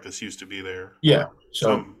judo practice used to be there. Yeah. So,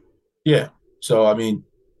 Some. yeah. So, I mean,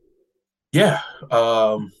 yeah.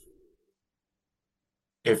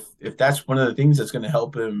 If that's one of the things that's going to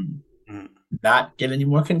help him Mm, not get any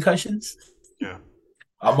more concussions, yeah.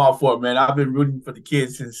 I'm all for it, man. I've been rooting for the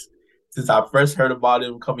kids since I first heard about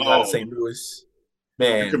him coming out of Oh, St. Louis. you're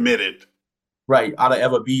Man, committed. right out of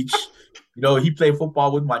Eva Beach. He played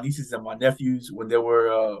football with my nieces and my nephews when they were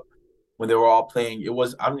all playing. It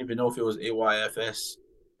was I don't even know if it was AYFS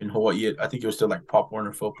in Hawaii. I think it was still like Pop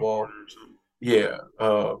Warner football. Or something. Yeah.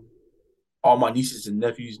 All my nieces and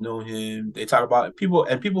nephews know him. They talk about people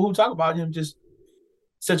who talk about him just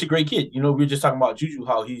such a great kid. We were just talking about Juju,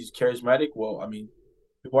 how he's charismatic. Well, I mean,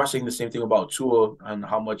 people are saying the same thing about Tua and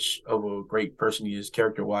how much of a great person he is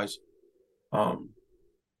character wise. Um,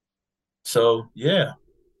 so yeah,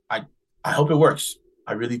 I I hope it works.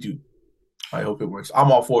 I really do. I hope it works.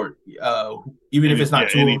 I'm all for it. Even if it's not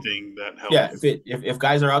Tua, Anything that yeah. helps. If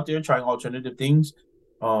guys are out there trying alternative things,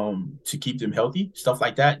 to keep them healthy, stuff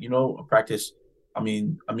like that, practice. I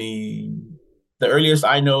mean, the earliest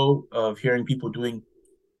I know of hearing people doing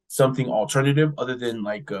something alternative other than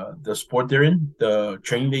like the sport they're in, the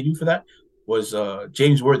training they do for that was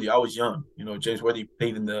James Worthy. I was young, James Worthy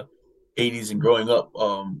played in the '80s and growing up.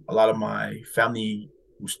 A lot of my family,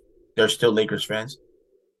 they're still Lakers fans.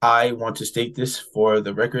 I want to state this for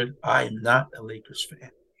the record: I am not a Lakers fan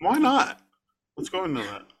Why not? Let's go into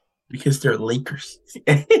that. because they're Lakers.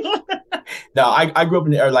 No, I grew up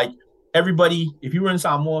in there. Like everybody, if you were in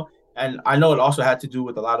Samoa, and I know it also had to do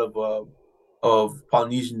with a lot of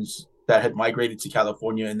Polynesians that had migrated to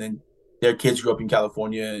California, and then their kids grew up in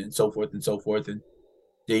California, and so forth and so forth, and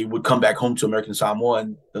they would come back home to American Samoa.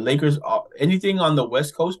 And the Lakers, anything on the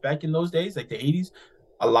West Coast back in those days, like the '80s,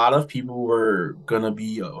 a lot of people were gonna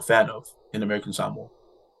be a fan of in American Samoa.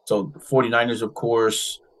 So the 49ers, of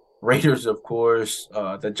course, Raiders, of course,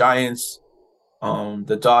 the Giants,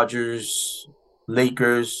 the Dodgers,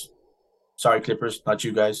 Lakers. Sorry, Clippers, not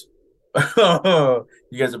you guys. You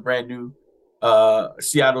guys are brand new.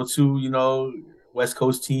 Seattle too, West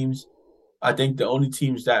Coast teams. I think the only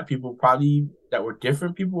teams that people probably that were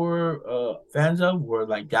different people were fans of were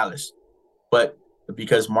like Dallas. But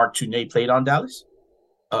because Mark Tunney played on Dallas.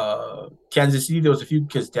 Kansas City, there was a few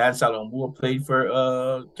because Dan Salomua played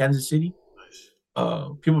for Kansas City.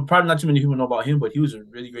 Nice. People probably not too many people know about him, but he was a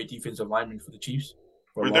really great defensive lineman for the Chiefs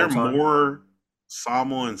for a Were there long time. more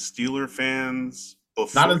Samoan Steeler fans Not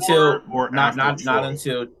before until or not after not not Troy?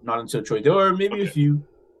 until not until Troy. There were Okay.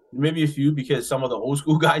 maybe a few because some of the old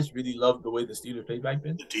school guys really loved the way the Steelers played back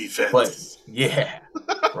then. The But defense. yeah,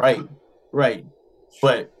 right, right.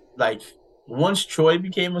 But like once Troy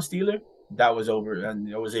became a Steeler, that was over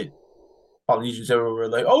and that was it. Polynesians everywhere were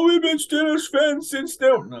like, "Oh, we've been Steelers fans since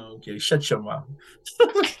then." No, okay, shut your mouth.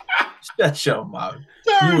 Shut your mouth.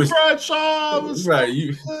 You Terry was Bradshaw was so right.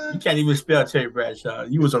 You good. can't even spell Terry Bradshaw.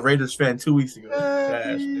 You was a Raiders fan 2 weeks ago. Gosh,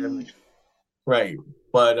 damn Daddy. it. Right.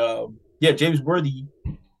 But yeah, James Worthy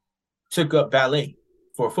took up ballet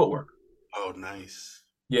for footwork. Oh, nice.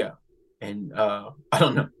 Yeah. And I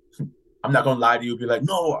don't know. I'm not gonna lie to you, be like,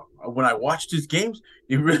 no, when I watched his games,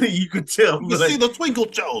 you could tell You can see like the twinkle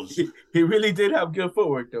toes. he really did have good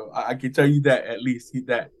footwork though. I can tell you that at least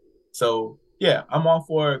that. So yeah, I'm all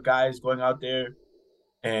for guys going out there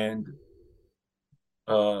and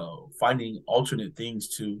finding alternate things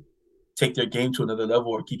to take their game to another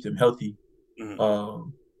level or keep them healthy. Mhm.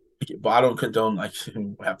 Um, but I don't condone like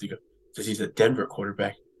have to go because he's a Denver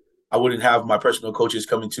quarterback. I wouldn't have my personal coaches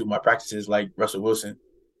coming to my practices like Russell Wilson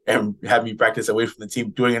and have me practice away from the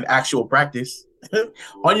team doing an actual practice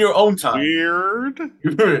on your own time. Weird.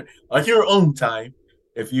 On your own time.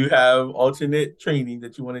 If you have alternate training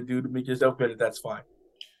that you want to do to make yourself better, that's fine.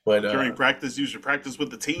 But During practice, you should practice with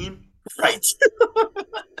the team. right.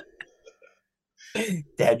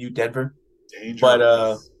 Damn you, Denver. But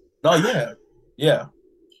Dangerous. no, yeah. Yeah.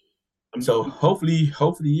 Um, So hopefully,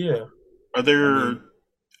 yeah. Are I there, mean,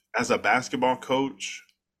 as a basketball coach,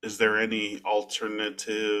 is there any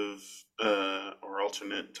alternative or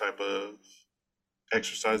alternate type of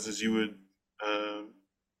exercises you would uh,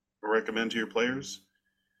 recommend to your players?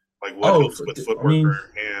 Like what helps with I footwork mean, or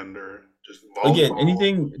hand or just again, volleyball,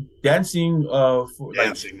 anything dancing, for like,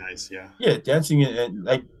 dancing, nice, yeah. yeah, dancing and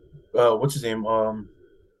like, what's his name?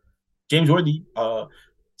 James Worthy,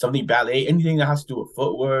 something ballet, anything that has to do with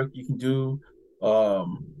footwork, you can do.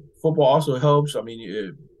 Football also helps. I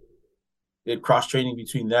mean, it cross training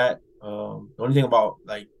between that. The only thing about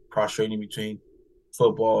like cross training between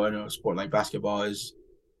football and a sport like basketball is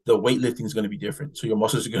the weightlifting is going to be different. So your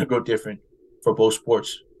muscles are going to go different for both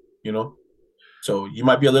sports, you know? So you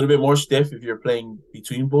might be a little bit more stiff if you're playing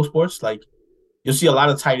between both sports. Like you'll see a lot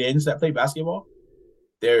of tight ends that play basketball.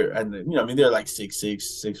 I mean, they're like 6'6",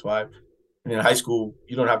 6'5". And in high school,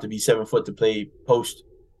 you don't have to be 7 foot to play post.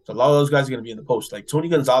 So a lot of those guys are going to be in the post. Like Tony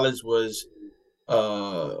Gonzalez was,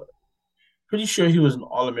 uh, pretty sure he was an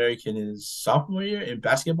All-American in his sophomore year in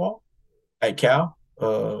basketball at Cal.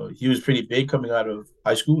 He was pretty big coming out of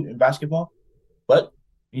high school in basketball, but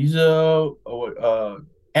he's and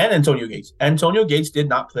Antonio Gates. Antonio Gates did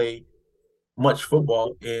not play much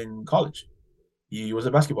football in college. He was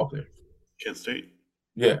a basketball player. Kent State.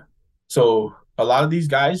 Yeah. So a lot of these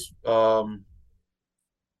guys have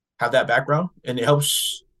that background, and it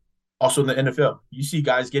helps also in the NFL. You see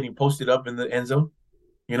guys getting posted up in the end zone.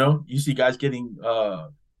 You know, you see guys getting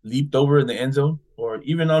leaped over in the end zone or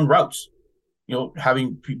even on routes. You know,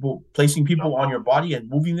 having people placing people on your body and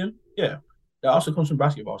moving them. Yeah, that also comes from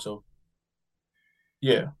basketball. So,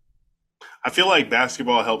 yeah, I feel like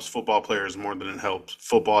basketball helps football players more than it helps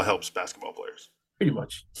football helps basketball players. pretty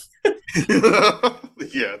much.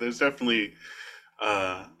 Yeah, there's definitely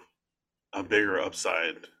a bigger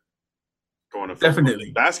upside going to football.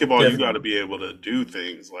 Definitely. Basketball, Definitely. you got to be able to do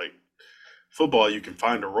things like football. You can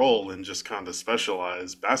find a role and just kind of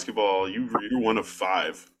specialize. Basketball, you're one of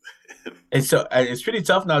five. And so it's pretty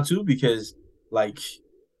tough now too because like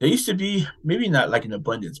there used to be maybe not like an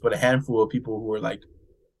abundance, but a handful of people who were like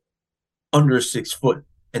under 6 foot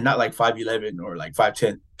and not like 5'11" or like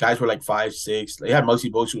 5'10". Guys were like 5'6". They had Muggsy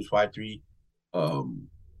Bogues who was 5'3".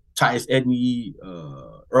 Tyus Edney,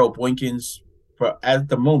 Earl Boykins. For at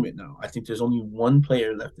the moment now, I think there's only one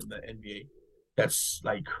player left in the NBA that's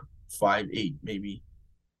like 5'8", maybe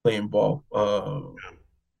playing ball.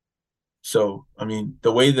 So I mean,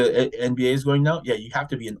 the way the NBA is going now, yeah, you have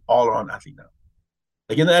to be an all-around athlete now.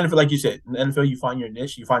 Like in the NFL, like you said, in the NFL, you find your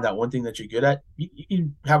niche, you find that one thing that you're good at, you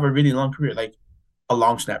can have a really long career, like a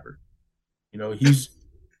long snapper. You know, he's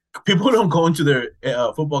people don't go into their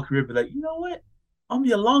football career but like, you know what, I'll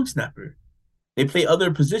be a long snapper. They play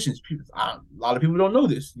other positions. People, a lot of people don't know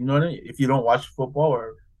this. You know what I mean? If you don't watch football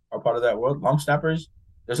or are part of that world, long snappers.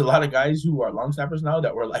 There's a lot of guys who are long snappers now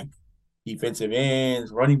that were like defensive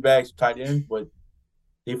ends, running backs, tight ends, but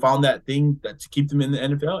they found that thing that to keep them in the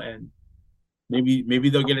NFL, and maybe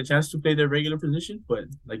they'll get a chance to play their regular position. But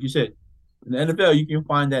like you said, in the NFL, you can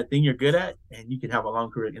find that thing you're good at, and you can have a long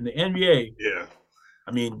career. In the NBA, Yeah.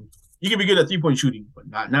 I mean, you can be good at 3-point shooting, but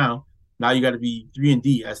not now. Now you got to be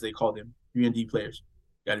 3-and-D, as they call them, 3-and-D players.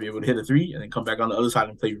 You got to be able to hit a three and then come back on the other side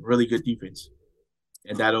and play really good defense,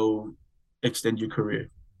 and that'll extend your career.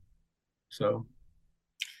 So,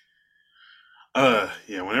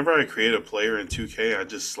 Yeah, whenever I create a player in 2K, I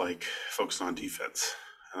just like focus on defense.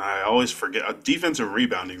 And I always forget defense and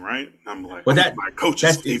rebounding, right? And I'm like, but my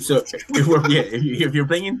coach's that's it. So if you're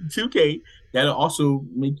playing in 2K, that'll also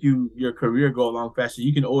make your career go along faster.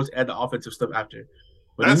 You can always add the offensive stuff after.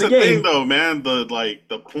 But that's in the the game, thing, though, man.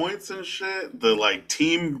 The points and shit, the like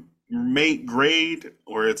teammate grade,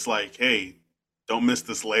 where it's like, hey, don't miss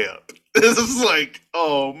this layup. This is like,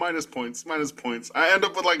 oh, minus points, minus points. I end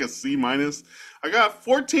up with like a C minus. I got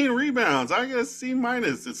 14 rebounds. I get a C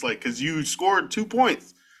minus. It's like because you scored 2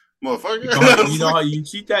 points, motherfucker. you know how you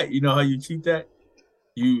cheat that. You know how you cheat that.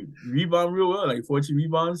 You rebound real well, like 14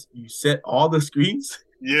 rebounds. You set all the screens.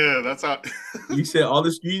 Yeah, that's how. You set all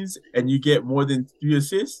the screens, and you get more than 3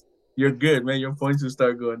 assists. You're good, man. Your points will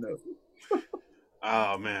start going up.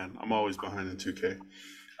 Oh man, I'm always behind in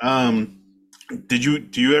 2K. Did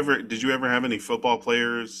you ever have any football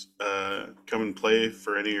players come and play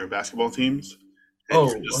for any of your basketball teams? And Oh,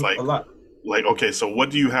 you're just a lot. like okay, so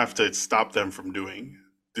what do you have to stop them from doing?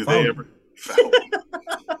 Do they Fouling. ever foul?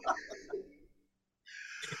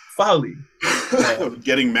 Fouling.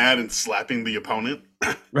 Getting mad and slapping the opponent?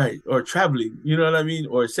 Right. Or traveling. You know what I mean?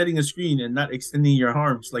 Or setting a screen and not extending your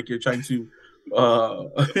arms like you're trying to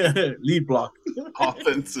lead block.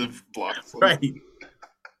 Offensive blocks. Right.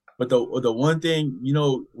 But the one thing, you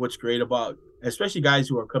know, what's great about, especially guys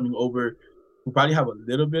who are coming over who probably have a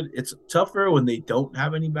little bit, it's tougher when they don't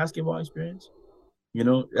have any basketball experience. You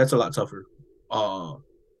know, that's a lot tougher.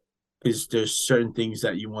 Because there's certain things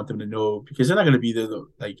that you want them to know because they're not going to be there. Though.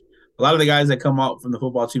 Like A lot of the guys that come out from the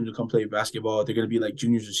football team to come play basketball, they're going to be like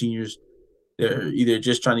juniors or seniors. They're either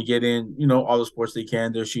just trying to get in, all the sports they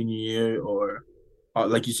can their senior year, or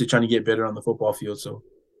like you said, trying to get better on the football field. So,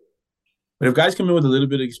 but if guys come in with a little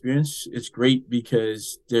bit of experience, it's great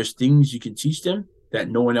because there's things you can teach them that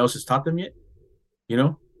no one else has taught them yet. You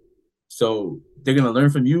know, so they're gonna learn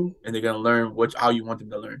from you, and they're gonna learn how you want them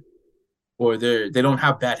to learn, or they don't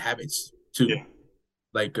have bad habits too. Yeah.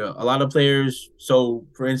 Like a lot of players. So,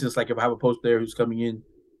 for instance, like if I have a post player who's coming in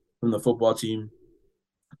from the football team,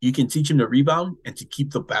 you can teach him to rebound and to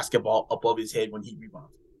keep the basketball above his head when he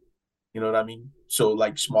rebounds. You know what I mean? So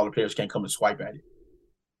like smaller players can't come and swipe at it.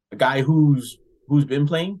 A guy who's been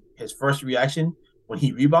playing, his first reaction when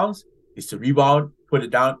he rebounds is to rebound, put it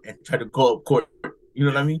down, and try to go up court. You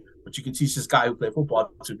know what I mean? But you can teach this guy who played football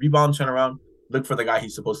to rebound, turn around, look for the guy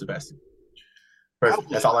he's supposed to pass to. Perfect.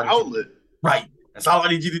 That's all I need. Outlet. Right. That's all I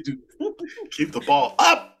need you to do. Keep the ball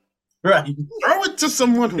up. Right. Throw it to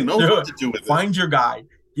someone who knows what to do with it. Find your guy.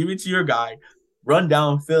 Give it to your guy. Run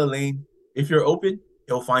down, fill a lane. If you're open,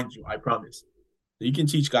 he'll find you. I promise. So you can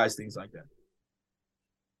teach guys things like that.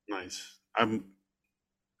 Nice. I'm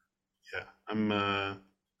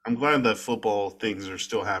glad that football things are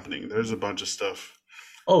still happening. There's a bunch of stuff.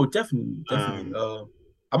 Oh, definitely.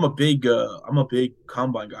 I'm a big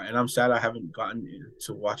combine guy, and I'm sad I haven't gotten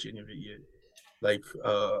to watch any of it yet. Like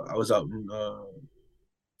I was out in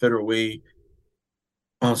Federal Way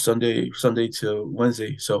on Sunday to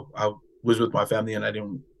Wednesday, so I was with my family and I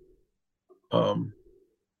didn't.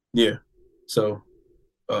 Yeah, so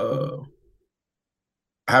I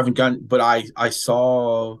haven't gotten, but I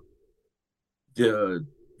saw the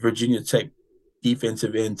Virginia Tech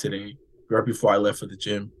defensive end today right before I left for the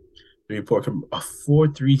gym. The report from a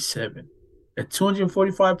 4.37 at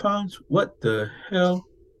 245 pounds. What the hell?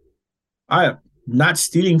 I am not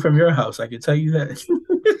stealing from your house. I can tell you that.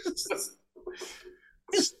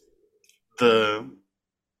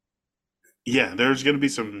 There's going to be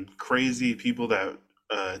some crazy people that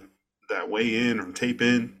weigh in or tape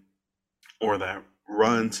in, or that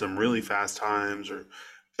run some really fast times or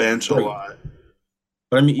bench a lot.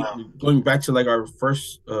 But I mean, going back to like our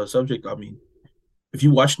first subject, I mean, if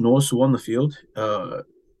you watch Noah Sewell on the field,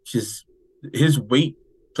 his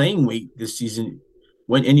playing weight this season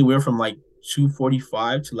went anywhere from like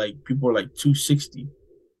 245 to like people are like 260,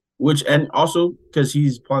 and also because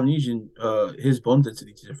he's Polynesian, his bone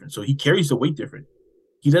density is different, so he carries the weight different.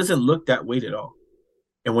 He doesn't look that weight at all,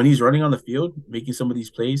 and when he's running on the field making some of these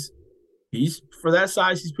plays, for that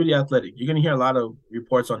size, he's pretty athletic. You're gonna hear a lot of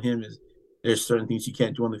reports on him as there's certain things he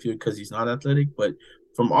can't do on the field because he's not athletic, but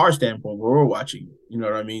from our standpoint, where we're watching, you know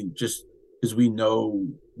what I mean? Just because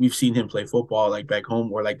we've seen him play football like back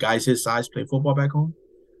home, or like guys his size play football back home.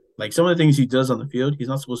 Like some of the things he does on the field, he's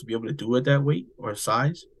not supposed to be able to do at that weight or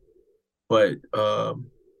size. But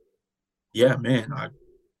yeah, man,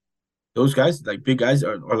 those guys, like big guys,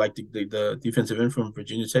 are like the defensive end from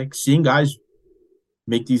Virginia Tech. Seeing guys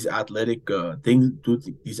make these athletic things, do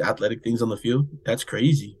these athletic things on the field, that's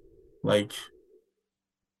crazy. Like,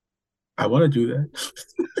 I want to do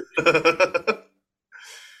that.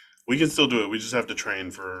 We can still do it. We just have to train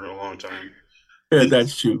for a long time. Yeah,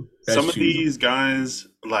 that's true. Some of these guys,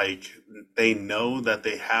 like, they know that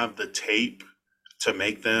they have the tape to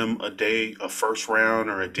make them a first round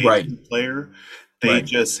or a day player. They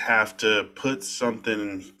just have to put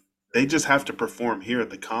something. They just have to perform here at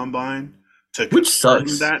the combine to confirm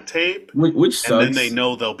that tape. Which sucks. And then they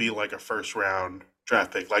know they'll be like a first round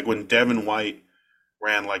draft pick. Like when Devin White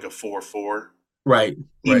ran like a 4.4. Right.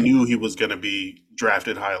 He knew he was going to be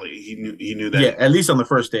drafted highly. He knew that. Yeah, at least on the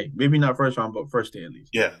first day. Maybe not first round, but first day at least.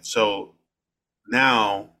 Yeah. So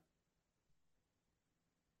now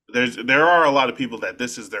there are a lot of people that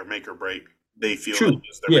this is their make or break. They feel True.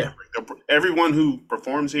 It's their make or break. Everyone who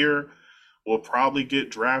performs here will probably get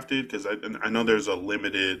drafted because I know there's a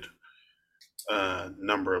limited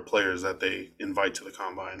number of players that they invite to the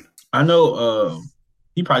combine. I know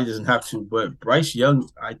he probably doesn't have to, but Bryce Young,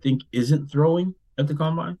 I think, isn't throwing at the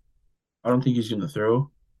combine. I don't think he's going to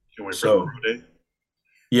throw. Can wait for the pro day?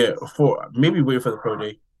 Yeah, maybe wait for the pro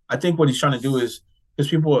day. I think what he's trying to do is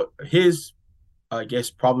because his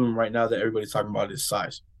problem right now that everybody's talking about is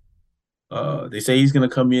size. They say he's going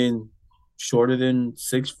to come in shorter than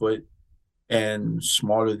 6 foot and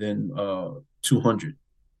smaller than 200.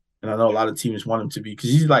 And I know a lot of teams want him to be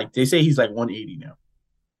because they say he's like 180 now.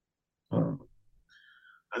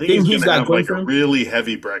 I think he's gonna have like a really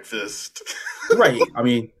heavy breakfast. Right. I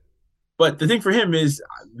mean, but the thing for him is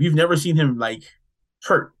we've never seen him like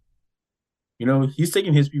hurt. You know, he's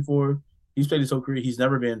taken hits before. He's played his whole career. He's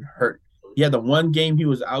never been hurt. He had the one game he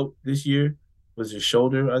was out this year was his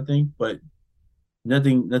shoulder, I think, but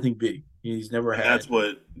nothing big. He's never And had that's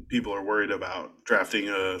what people are worried about drafting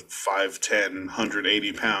a 5'10",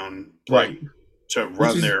 180-pound right, player to which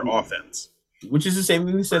run is their offense. which is the same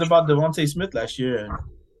thing we said about Devontae Smith last year, and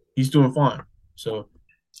he's doing fine. So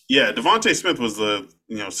Yeah, Devontae Smith was the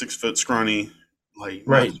 6 foot scrawny, like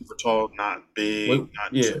not right, super tall, not what? big,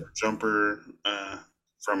 not Yeah, super jumper.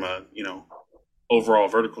 From a overall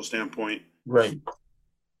vertical standpoint, right.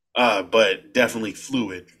 but definitely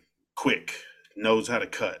fluid, quick, knows how to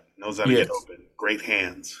cut, knows how to get Yes, open, great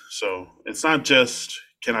hands. So it's not just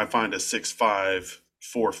can I find a 6'5",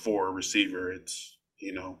 4'4" receiver. It's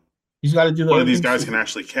he's got to do the one of other these things guys too. can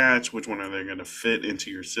actually catch. Which one are they going to fit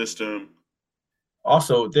into your system?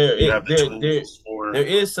 Also, You have the tools for. there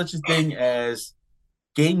is such a thing as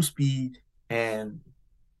game speed and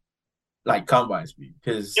like combine speed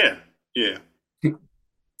because Yeah, yeah.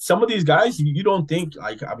 some of these guys you don't think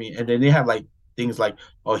like I mean, and then they have like things like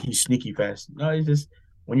oh he's sneaky fast. No, it's just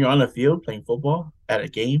when you're on the field playing football at a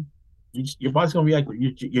game, your body's gonna react.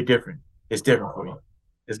 You're different. It's different for you.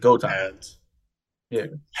 It's go time. Pads, Yeah,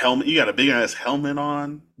 helmet. You got a big ass helmet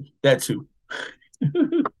on, that too.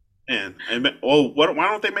 and well, why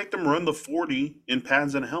don't they make them run the 40 in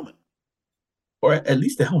pads and a helmet? Or at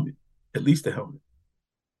least the helmet. At least the helmet.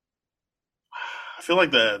 I feel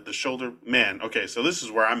like the shoulder man. Okay, so this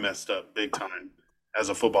is where I messed up big time as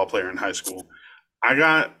a football player in high school.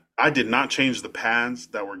 I did not change the pads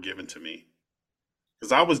that were given to me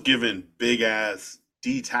because I was given big ass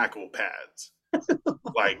D tackle pads,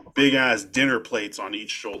 like big ass dinner plates on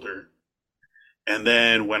each shoulder. And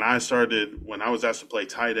then when I was asked to play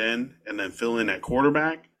tight end and then fill in at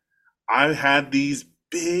quarterback, I had these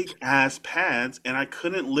big ass pads and I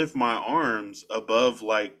couldn't lift my arms above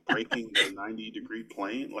like breaking the 90-degree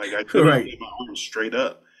plane. Like I couldn't Right. get my arms straight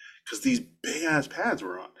up because these big ass pads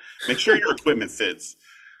were on. Make sure your equipment fits.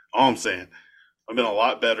 All I'm saying, I've been a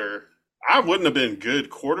lot better. I wouldn't have been good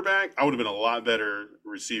quarterback. I would have been a lot better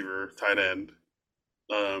receiver, tight end.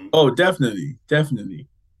 Um, Oh, definitely, definitely.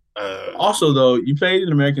 uh, Also, though, you played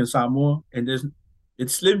in American Samoa, and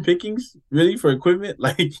it's slim pickings really for equipment.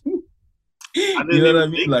 Like, I you didn't know what even I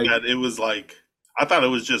mean? think Like, that it was like I thought it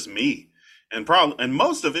was just me, and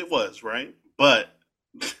most of it was right, but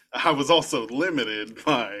I was also limited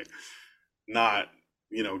by not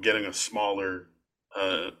getting a smaller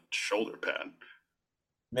shoulder pad.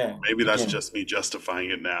 man, Maybe that's again, just me justifying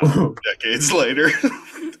it now, decades later.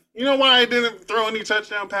 You know why I didn't throw any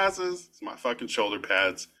touchdown passes? It's my fucking shoulder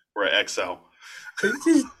pads were XL. it's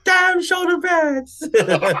these damn shoulder pads.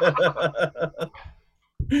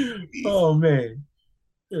 Oh man,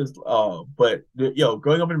 but yo,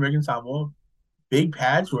 growing up in American Samoa, big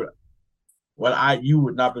pads were what I you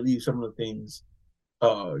would not believe some of the things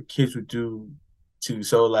kids would do to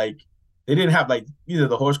so like they didn't have like either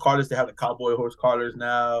the horse collars, they have the cowboy horse collars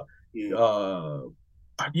now. Mm. Uh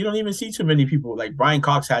you don't even see too many people. Like Brian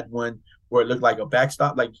Cox had one where it looked like a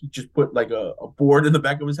backstop, like he just put like a board in the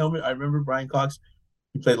back of his helmet. I remember Brian Cox,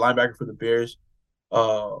 he played linebacker for the Bears.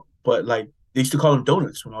 But like they used to call them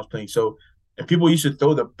donuts when I was playing. So and people used to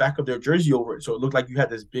throw the back of their jersey over it, so it looked like you had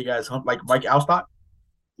this big ass hump, like Mike Alstott.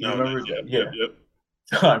 You No, remember yep, that? yep, Yeah.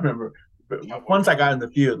 yep. I remember Cowboy once I got in collar.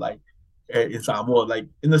 the field, like in Samoa, like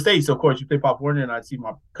in the States, of course, you play Pop Warner, and I'd see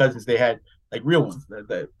my cousins, they had like real ones,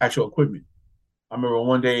 the actual equipment. I remember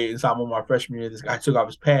one day in Samoa, my freshman year, this guy took off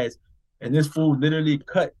his pads, and this fool literally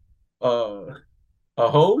cut uh, a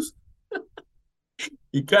hose.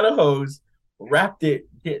 He cut a hose, wrapped it,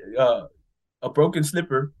 a broken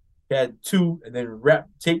slipper, he had two, and then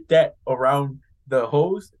taped that around the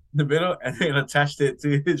hose in the middle, and then attached it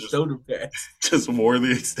to his Just shoulder pads. just wore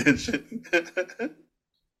the extension.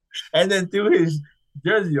 And then threw his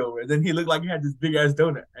jersey over. And then he looked like he had this big ass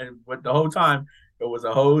donut. And but the whole time it was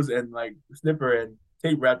a hose and like slipper and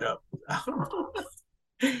tape wrapped up.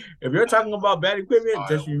 If you're talking about bad equipment,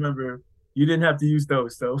 just Style. remember you didn't have to use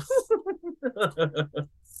those. So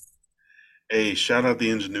Hey, shout out the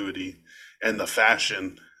ingenuity and the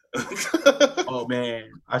fashion. oh man,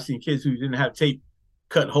 I've seen kids who didn't have tape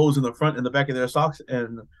cut holes in the front and the back of their socks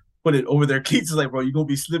and put it over their cleats. It's like, bro, you're gonna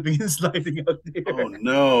be slipping and sliding out Oh there.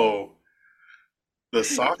 no. The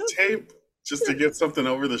sock tape just to get something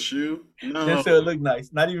over the shoe? No. Just so it looked nice.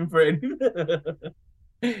 Not even for any.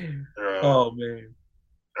 Uh, Oh man.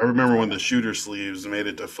 I remember when the shooter sleeves made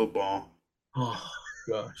it to football. Oh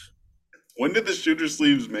gosh. When did the shooter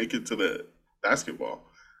sleeves make it to the basketball?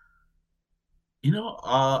 You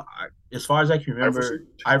know, as far as I can remember, Iverson?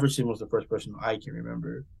 Iverson was the first person I can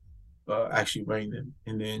remember actually wearing them,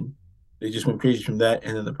 and then they just went crazy from that.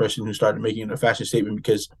 And then the person who started making it a fashion statement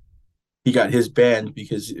because he got his banned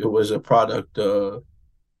because it was a product. Uh,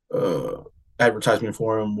 Advertisement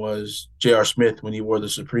for him was J.R. Smith when he wore the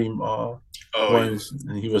Supreme Oh yeah. ones,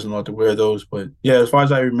 and he wasn't allowed to wear those. But yeah, as far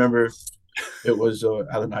as I remember, it was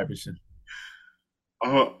Allen Iverson.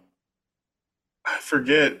 Oh, I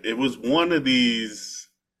forget. It was one of these,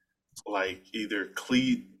 like either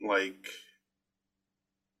cleat, like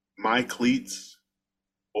my cleats,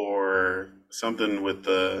 or something with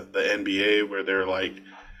the NBA where they're like,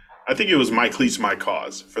 I think it was my cleats, my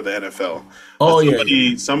cause for the NFL. But Oh yeah,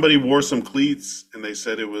 yeah, somebody wore some cleats and they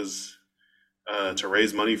said it was to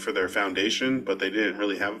raise money for their foundation, but they didn't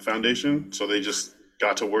really have a foundation, so they just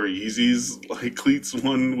got to wear Yeezys like cleats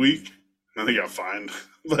one week, and they got fined.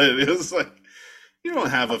 But it was like, you don't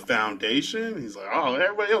have a foundation. He's like, oh,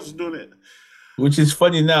 everybody else is doing it. which is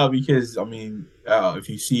funny now because I mean, if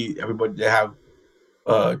you see everybody, they have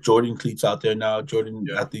Jordan cleats out there now. Jordan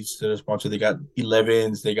Yeah, athletes that are sponsored. They got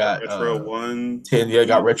 11s. They got retro one. 10. Yeah,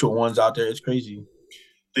 got retro ones out there. It's crazy.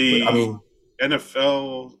 But I The mean,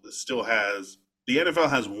 NFL still has the NFL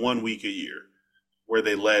has 1 week a year where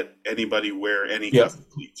they let anybody wear any yeah, custom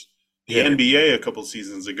cleats. The yeah, NBA a couple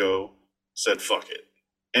seasons ago said fuck it.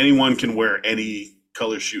 Anyone can wear any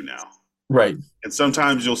color shoe now. right. And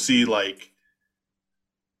sometimes you'll see like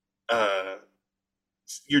uh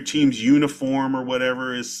your team's uniform or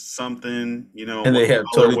whatever is something, And one they have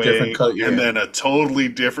totally different colorway, color. and Yeah, then a totally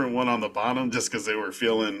different one on the bottom just because they were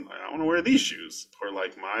feeling, I want to wear these shoes. Or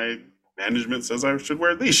like my management says I should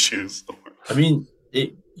wear these shoes. I mean,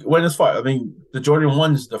 it went as far. I mean, the Jordan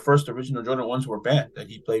ones, the first original Jordan ones were banned that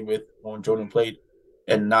he played with when Jordan played,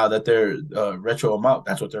 and now that they're retro amount,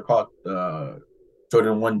 that's what they're called.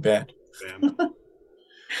 Jordan one banned. And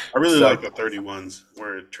I really So, like the 31s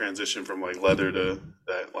where it transitioned from like leather to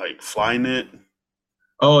that like fly knit.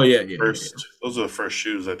 oh yeah, yeah, yeah, yeah. First, those are the first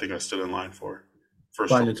shoes I think I stood in line for.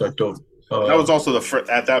 First one. Finance are dope. That was also the first,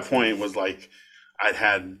 at that point was like I'd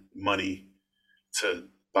had money to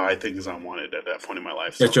buy things I wanted at that point in my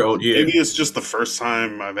life. So That's your old, yeah. maybe it's just the first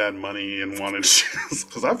time I've had money and wanted shoes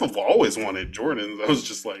because I've always wanted Jordans. I was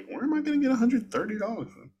just like, where am I going to get $130?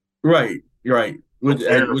 Right, right. A Which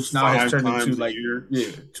pair which now has five turned into times a like year.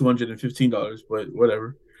 yeah, $215, but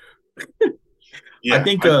whatever. I Yeah,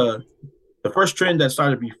 think the first trend that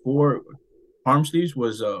started before arm sleeves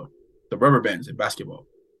was the rubber bands in basketball.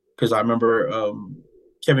 Because I remember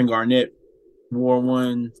Kevin Garnett wore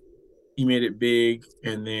one, he made it big,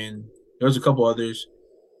 and then there was a couple others,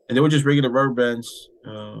 and they were just regular rubber bands.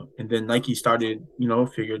 And then Nike started,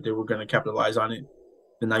 figured they were going to capitalize on it.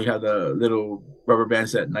 And now you have the little rubber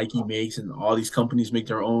bands that Nike makes, and all these companies make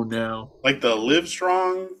their own now. like the Live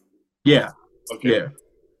Strong. Yeah, Okay, yeah.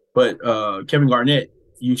 But Kevin Garnett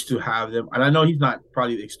used to have them, and I know he's not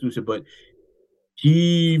probably the exclusive, but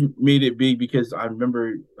he made it big because I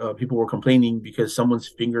remember people were complaining because someone's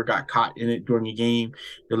finger got caught in it during a game.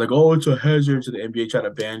 They're like, "Oh, it's a hazard." So the NBA tried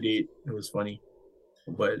to ban it. It was funny,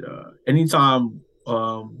 but anytime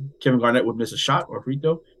Kevin Garnett would miss a shot or free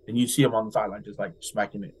throw, then you'd see him on the sideline just like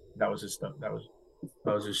smacking it. That was his stuff. That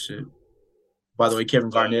was his shit. By the way, Kevin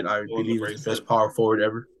Garnett, I pulling the believe, is the bracelet. best power forward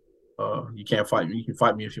ever. You can't fight me. You can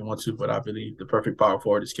fight me if you want to, but I believe the perfect power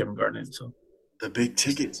forward is Kevin Garnett. So The big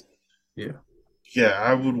ticket. yeah, Yeah,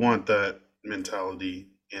 I would want that mentality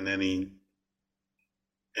in any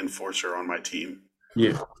enforcer on my team.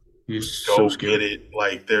 yeah, he's so Go get skilled. it.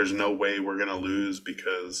 Like, there's no way we're gonna lose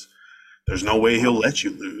because there's no way he'll let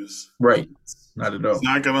you lose. Right, not at He's all.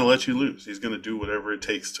 not gonna let you lose. He's gonna do whatever it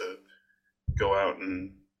takes to go out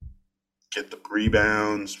and get the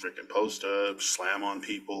rebounds, freaking post up, slam on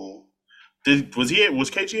people. Was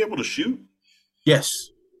KG able to shoot? Yes,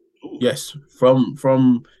 Ooh, yes, from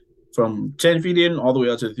 10 feet in all the way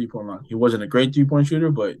out to the 3 point line. He wasn't a great 3 point shooter,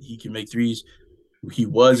 but he can make threes. He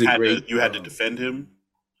was a great you had to defend him.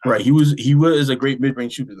 right. He was a great mid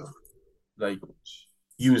range shooter though. Like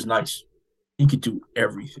he was nice. He could do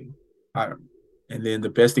everything. I don't. And then the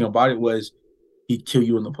best thing about it was he'd kill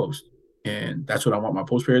you in the post, and that's what I want my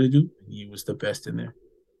post player to do. He was the best in there,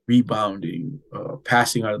 rebounding,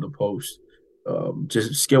 passing out of the post,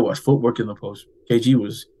 just skill wise, footwork in the post. KG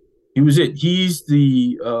was it. He's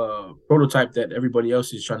the prototype that everybody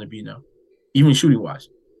else is trying to be now, even shooting wise,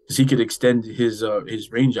 because he could extend his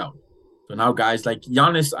range out. So now guys like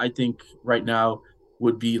Giannis, I think right now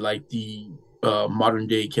would be like the modern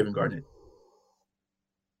day Kevin Garnett.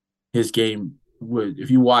 His game would, if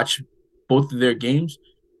you watch both of their games,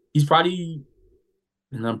 he's probably,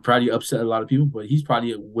 and I'm probably upset a lot of people, but he's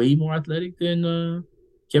probably way more athletic than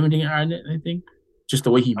Kevin Garnett. I think just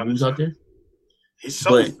the way he moves out there. He's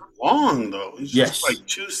so But long though. He's just yes, like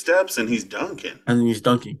 2 steps and he's dunking. and then he's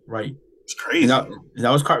dunking right. It's And crazy. that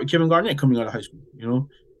was Kevin Garnett coming out of high school.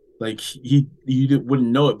 Like wouldn't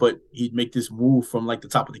know it, but he'd make this move from like the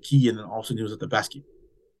top of the key, and then all of a sudden he was at the basket.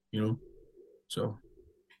 You know, so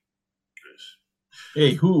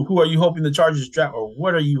hey, who are you hoping the Chargers draft, or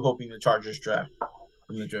what are you hoping the Chargers draft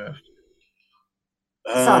from the draft?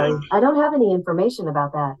 Sorry, Uh, I don't have any information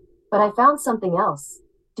about that, but I found something else.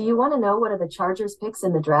 Do you want to know what are the Chargers picks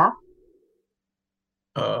in the draft?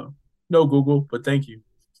 Uh, no Google, but thank you.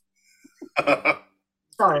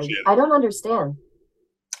 Sorry, I don't understand.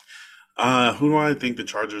 Who do I think the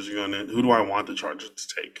Chargers are going to? Who do I want the Chargers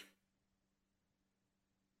to take?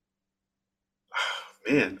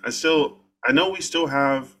 Man, I know we still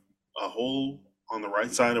have a hole on the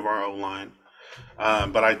right side of our O line,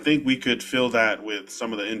 but I think we could fill that with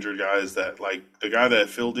some of the injured guys that, like the guy that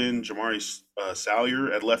filled in Jamari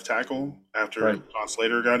Salyer at left tackle after Right. John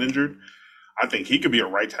Slater got injured. I think he could be a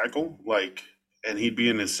right tackle, like, and he'd be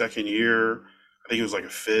in his second year. I think it was like a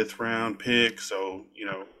fifth round pick, so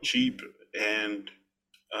cheap, and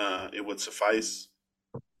it would suffice.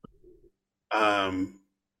 Um,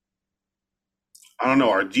 I don't know.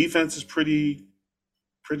 Our defense is pretty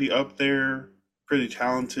up there, pretty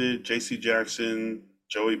talented. J.C. Jackson,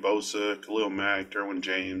 Joey Bosa, Khalil Mack, Derwin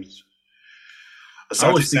James, I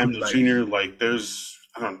Asante was thinking Samuel like Jr. Like, there's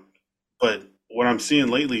I don't, but what I'm seeing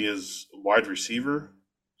lately is wide receiver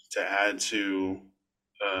to add to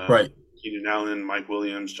uh, right. Keenan Allen, Mike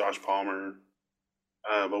Williams, Josh Palmer.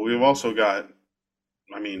 But we've also got,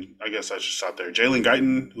 I mean, I guess I should stop there. Jalen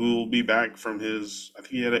Guyton, who will be back from I think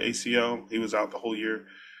he had an ACL. He was out the whole year.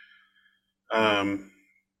 Um,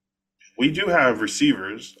 we do have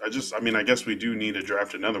receivers. I mean, I guess we do need to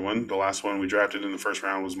draft another one. The last one we drafted in the first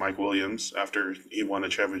round was Mike Williams after he won a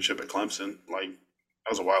championship at Clemson. Like, that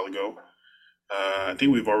was a while ago. I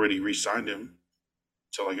think we've already re-signed him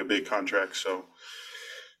to like a big contract. So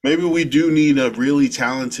maybe we do need a really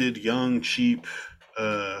talented, young, cheap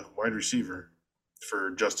wide receiver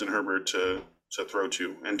for Justin Herbert to throw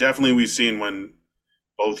to. And definitely we've seen when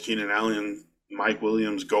both Keenan Allen and Mike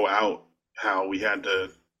Williams go out, how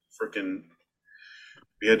freaking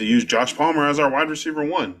we had to use Josh Palmer as our wide receiver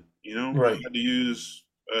one. We Right. had to use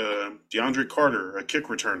DeAndre Carter, a kick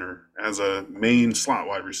returner, as a main slot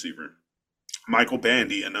wide receiver. Michael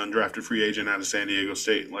Bandy, an undrafted free agent out of San Diego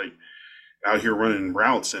State, like out here running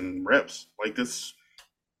routes and reps. Like, this,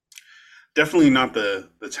 definitely not the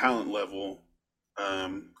talent level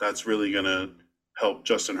that's really gonna help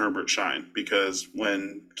Justin Herbert shine, because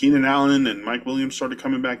when Keenan Allen and Mike Williams started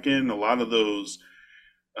coming back in, a lot of those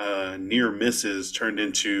near misses turned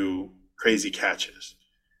into crazy catches,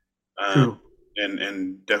 um, True.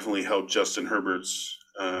 and definitely helped Justin Herbert's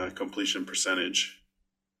completion percentage.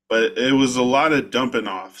 But it was a lot of dumping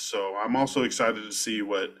off. So I'm also excited to see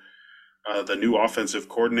what the new offensive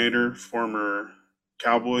coordinator, former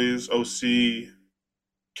Cowboys OC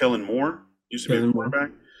Kellen Moore, used to be a Kellen Moore.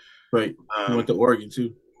 quarterback. Right. He went Um, to Oregon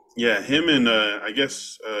too. yeah, him and I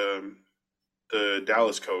guess the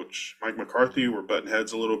Dallas coach Mike McCarthy were butting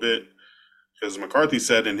heads a little bit, because McCarthy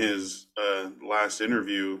said in his last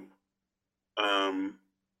interview, um,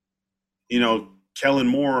 Kellen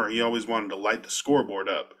Moore, he always wanted to light the scoreboard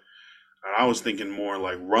up. And I was thinking more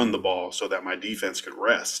like run the ball so that my defense could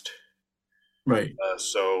rest. Right.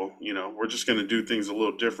 We're just going to do things a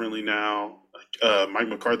little differently now. Mike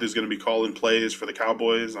McCarthy is going to be calling plays for the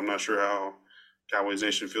Cowboys. I'm not sure how Cowboys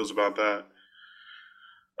Nation feels about that.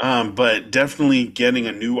 But definitely getting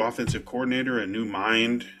a new offensive coordinator, a new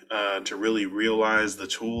mind to really realize the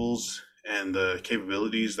tools and the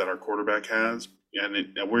capabilities that our quarterback has. And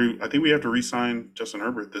I think we have to re-sign Justin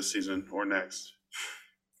Herbert this season or next.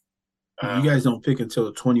 You guys don't pick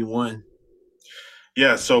until 21.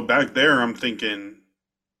 Yeah, so back there, I'm thinking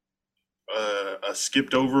a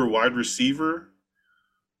skipped over wide receiver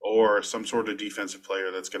or some sort of defensive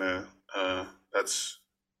player that's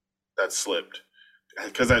slipped.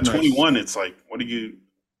 Because at Nice. 21, it's like, what do you?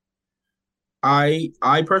 I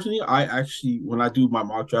personally, I actually, when I do my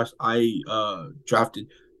mock drafts, I drafted.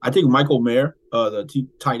 I think Michael Mayer,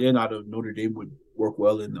 tight end out of Notre Dame, would work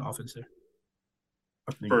well in the offense there.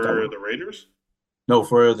 I think that For would. the Raiders? No,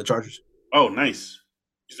 for the Chargers. Oh, nice.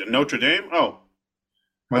 You said Notre Dame?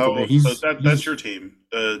 Michael Mayer. So that's your team.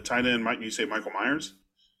 The tight end, Mike. You say Michael Myers?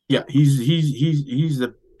 Yeah, he's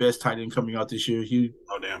the best tight end coming out this year.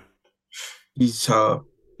 Oh, damn. He's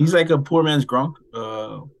he's like a poor man's Gronk,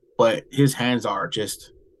 but his hands are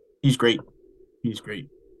just he's great. He's great.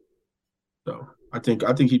 So I think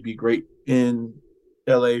he'd be great in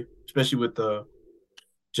LA, especially with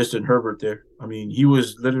Justin Herbert there. I mean, he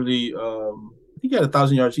was literally I think he had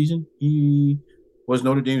 1,000-yard season. He was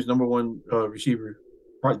Notre Dame's number one receiver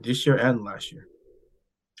Right, this year and last year.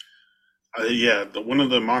 Yeah, one of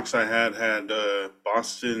the mocks I had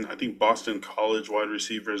Boston. I think Boston College wide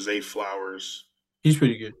receiver Zay Flowers. He's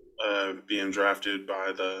pretty good. Being drafted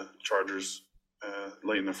by the Chargers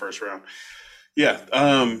late in the first round. Yeah,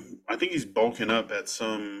 I think he's bulking up at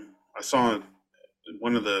some. I saw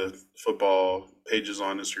one of the football pages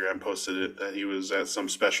on Instagram posted it that he was at some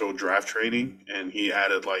special draft training and he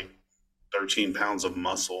added like 13 pounds of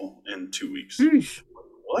muscle in 2 weeks. Sheesh.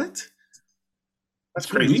 What? That's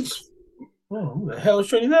crazy. Oh, who the hell is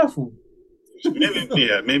training that for?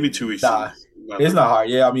 Maybe 2 weeks. Nah, it's not hard.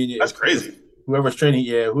 Yeah, I mean, that's crazy. Whoever's training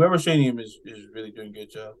him is really doing a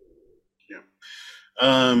good job. Yeah.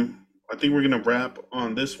 I think we're gonna wrap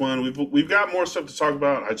on this one. We've got more stuff to talk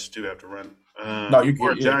about. I just do have to run. No, you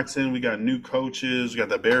can. Jackson. We got new coaches. We got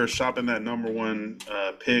the Bears shopping that number one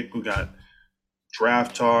pick. We got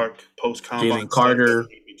draft talk, post combine. Jalen Carter.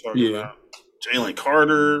 Jalen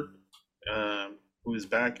Carter, who is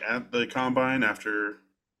back at the combine after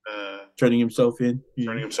turning himself in,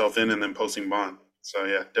 and then posting bond. So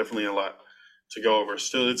yeah, definitely a lot to go over.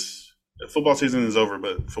 Still, it's football season is over,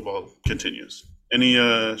 but football continues. Any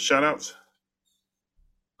shout outs?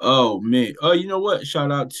 Oh man. You know what?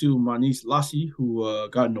 Shout out to my niece Lassie, who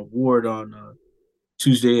got an award on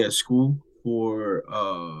Tuesday at school for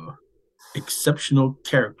exceptional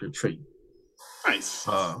character trait. Nice.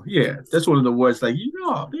 Yeah, that's one of the awards. Like,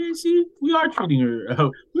 man, see, we are treating her.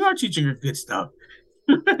 We are teaching her good stuff.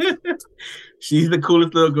 She's the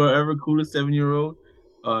coolest little girl ever. Coolest 7-year-old.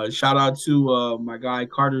 Shout out to my guy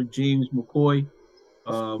Carter James McCoy.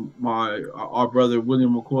 Our brother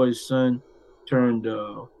William McCoy's son turned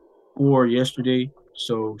 4 yesterday.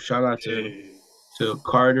 So shout out to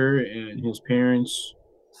Carter and his parents,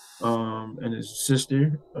 and his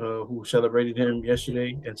sister, who celebrated him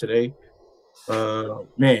yesterday and today.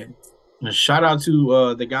 Man, and shout out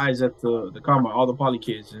to the guys at the combine, all the poly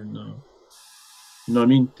kids, and you know what I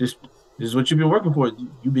mean. This is what you've been working for.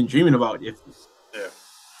 You've been dreaming about it. Yeah.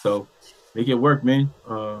 So make it work, man.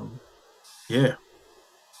 Yeah.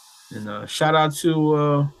 And shout out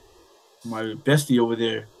to my bestie over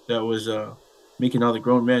there that was making all the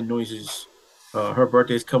grown man noises. Her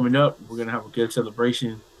birthday's coming up. We're gonna have a good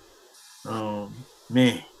celebration.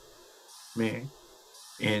 Man.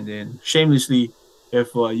 And then shamelessly,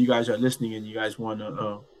 if you guys are listening and you guys want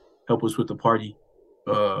to help us with the party,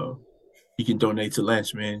 you can donate to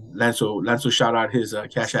Lance, man. Lance will shout out his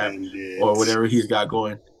Cash App or whatever he's got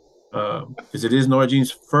going. Because it is Nora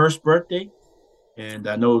Jean's first birthday. And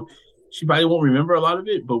I know she probably won't remember a lot of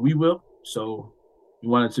it, but we will. So we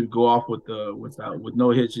wanted to go off with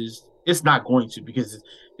no hitches. It's not going to, because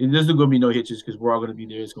there's going to be no hitches because we're all going to be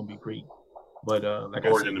there. It's going to be great. But like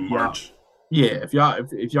I said, in March. Yeah, if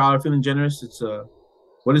y'all are feeling generous, it's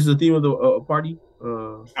what is the theme of the party?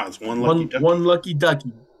 It's one lucky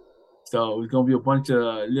ducky. So it's gonna be a bunch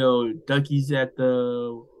of little duckies at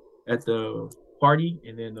the party,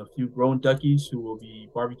 and then a few grown duckies who will be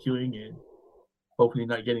barbecuing and hopefully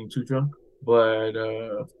not getting too drunk. But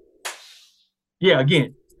yeah,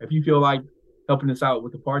 again, if you feel like helping us out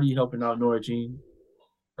with the party, helping out Nora Jean,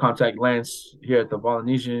 contact Lance here at the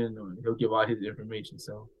Polynesian, or he'll give out his information.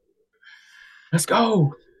 So let's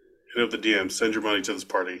go. Hit up the DM. Send your money to this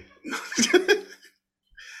party.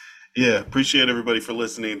 Yeah, appreciate everybody for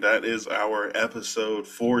listening. That is our episode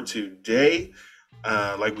for today.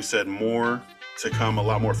 Like we said, more to come. A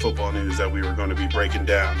lot more football news that we were going to be breaking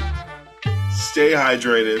down. Stay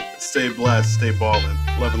hydrated. Stay blessed. Stay balling.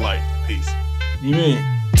 Love and light. Peace.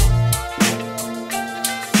 Amen.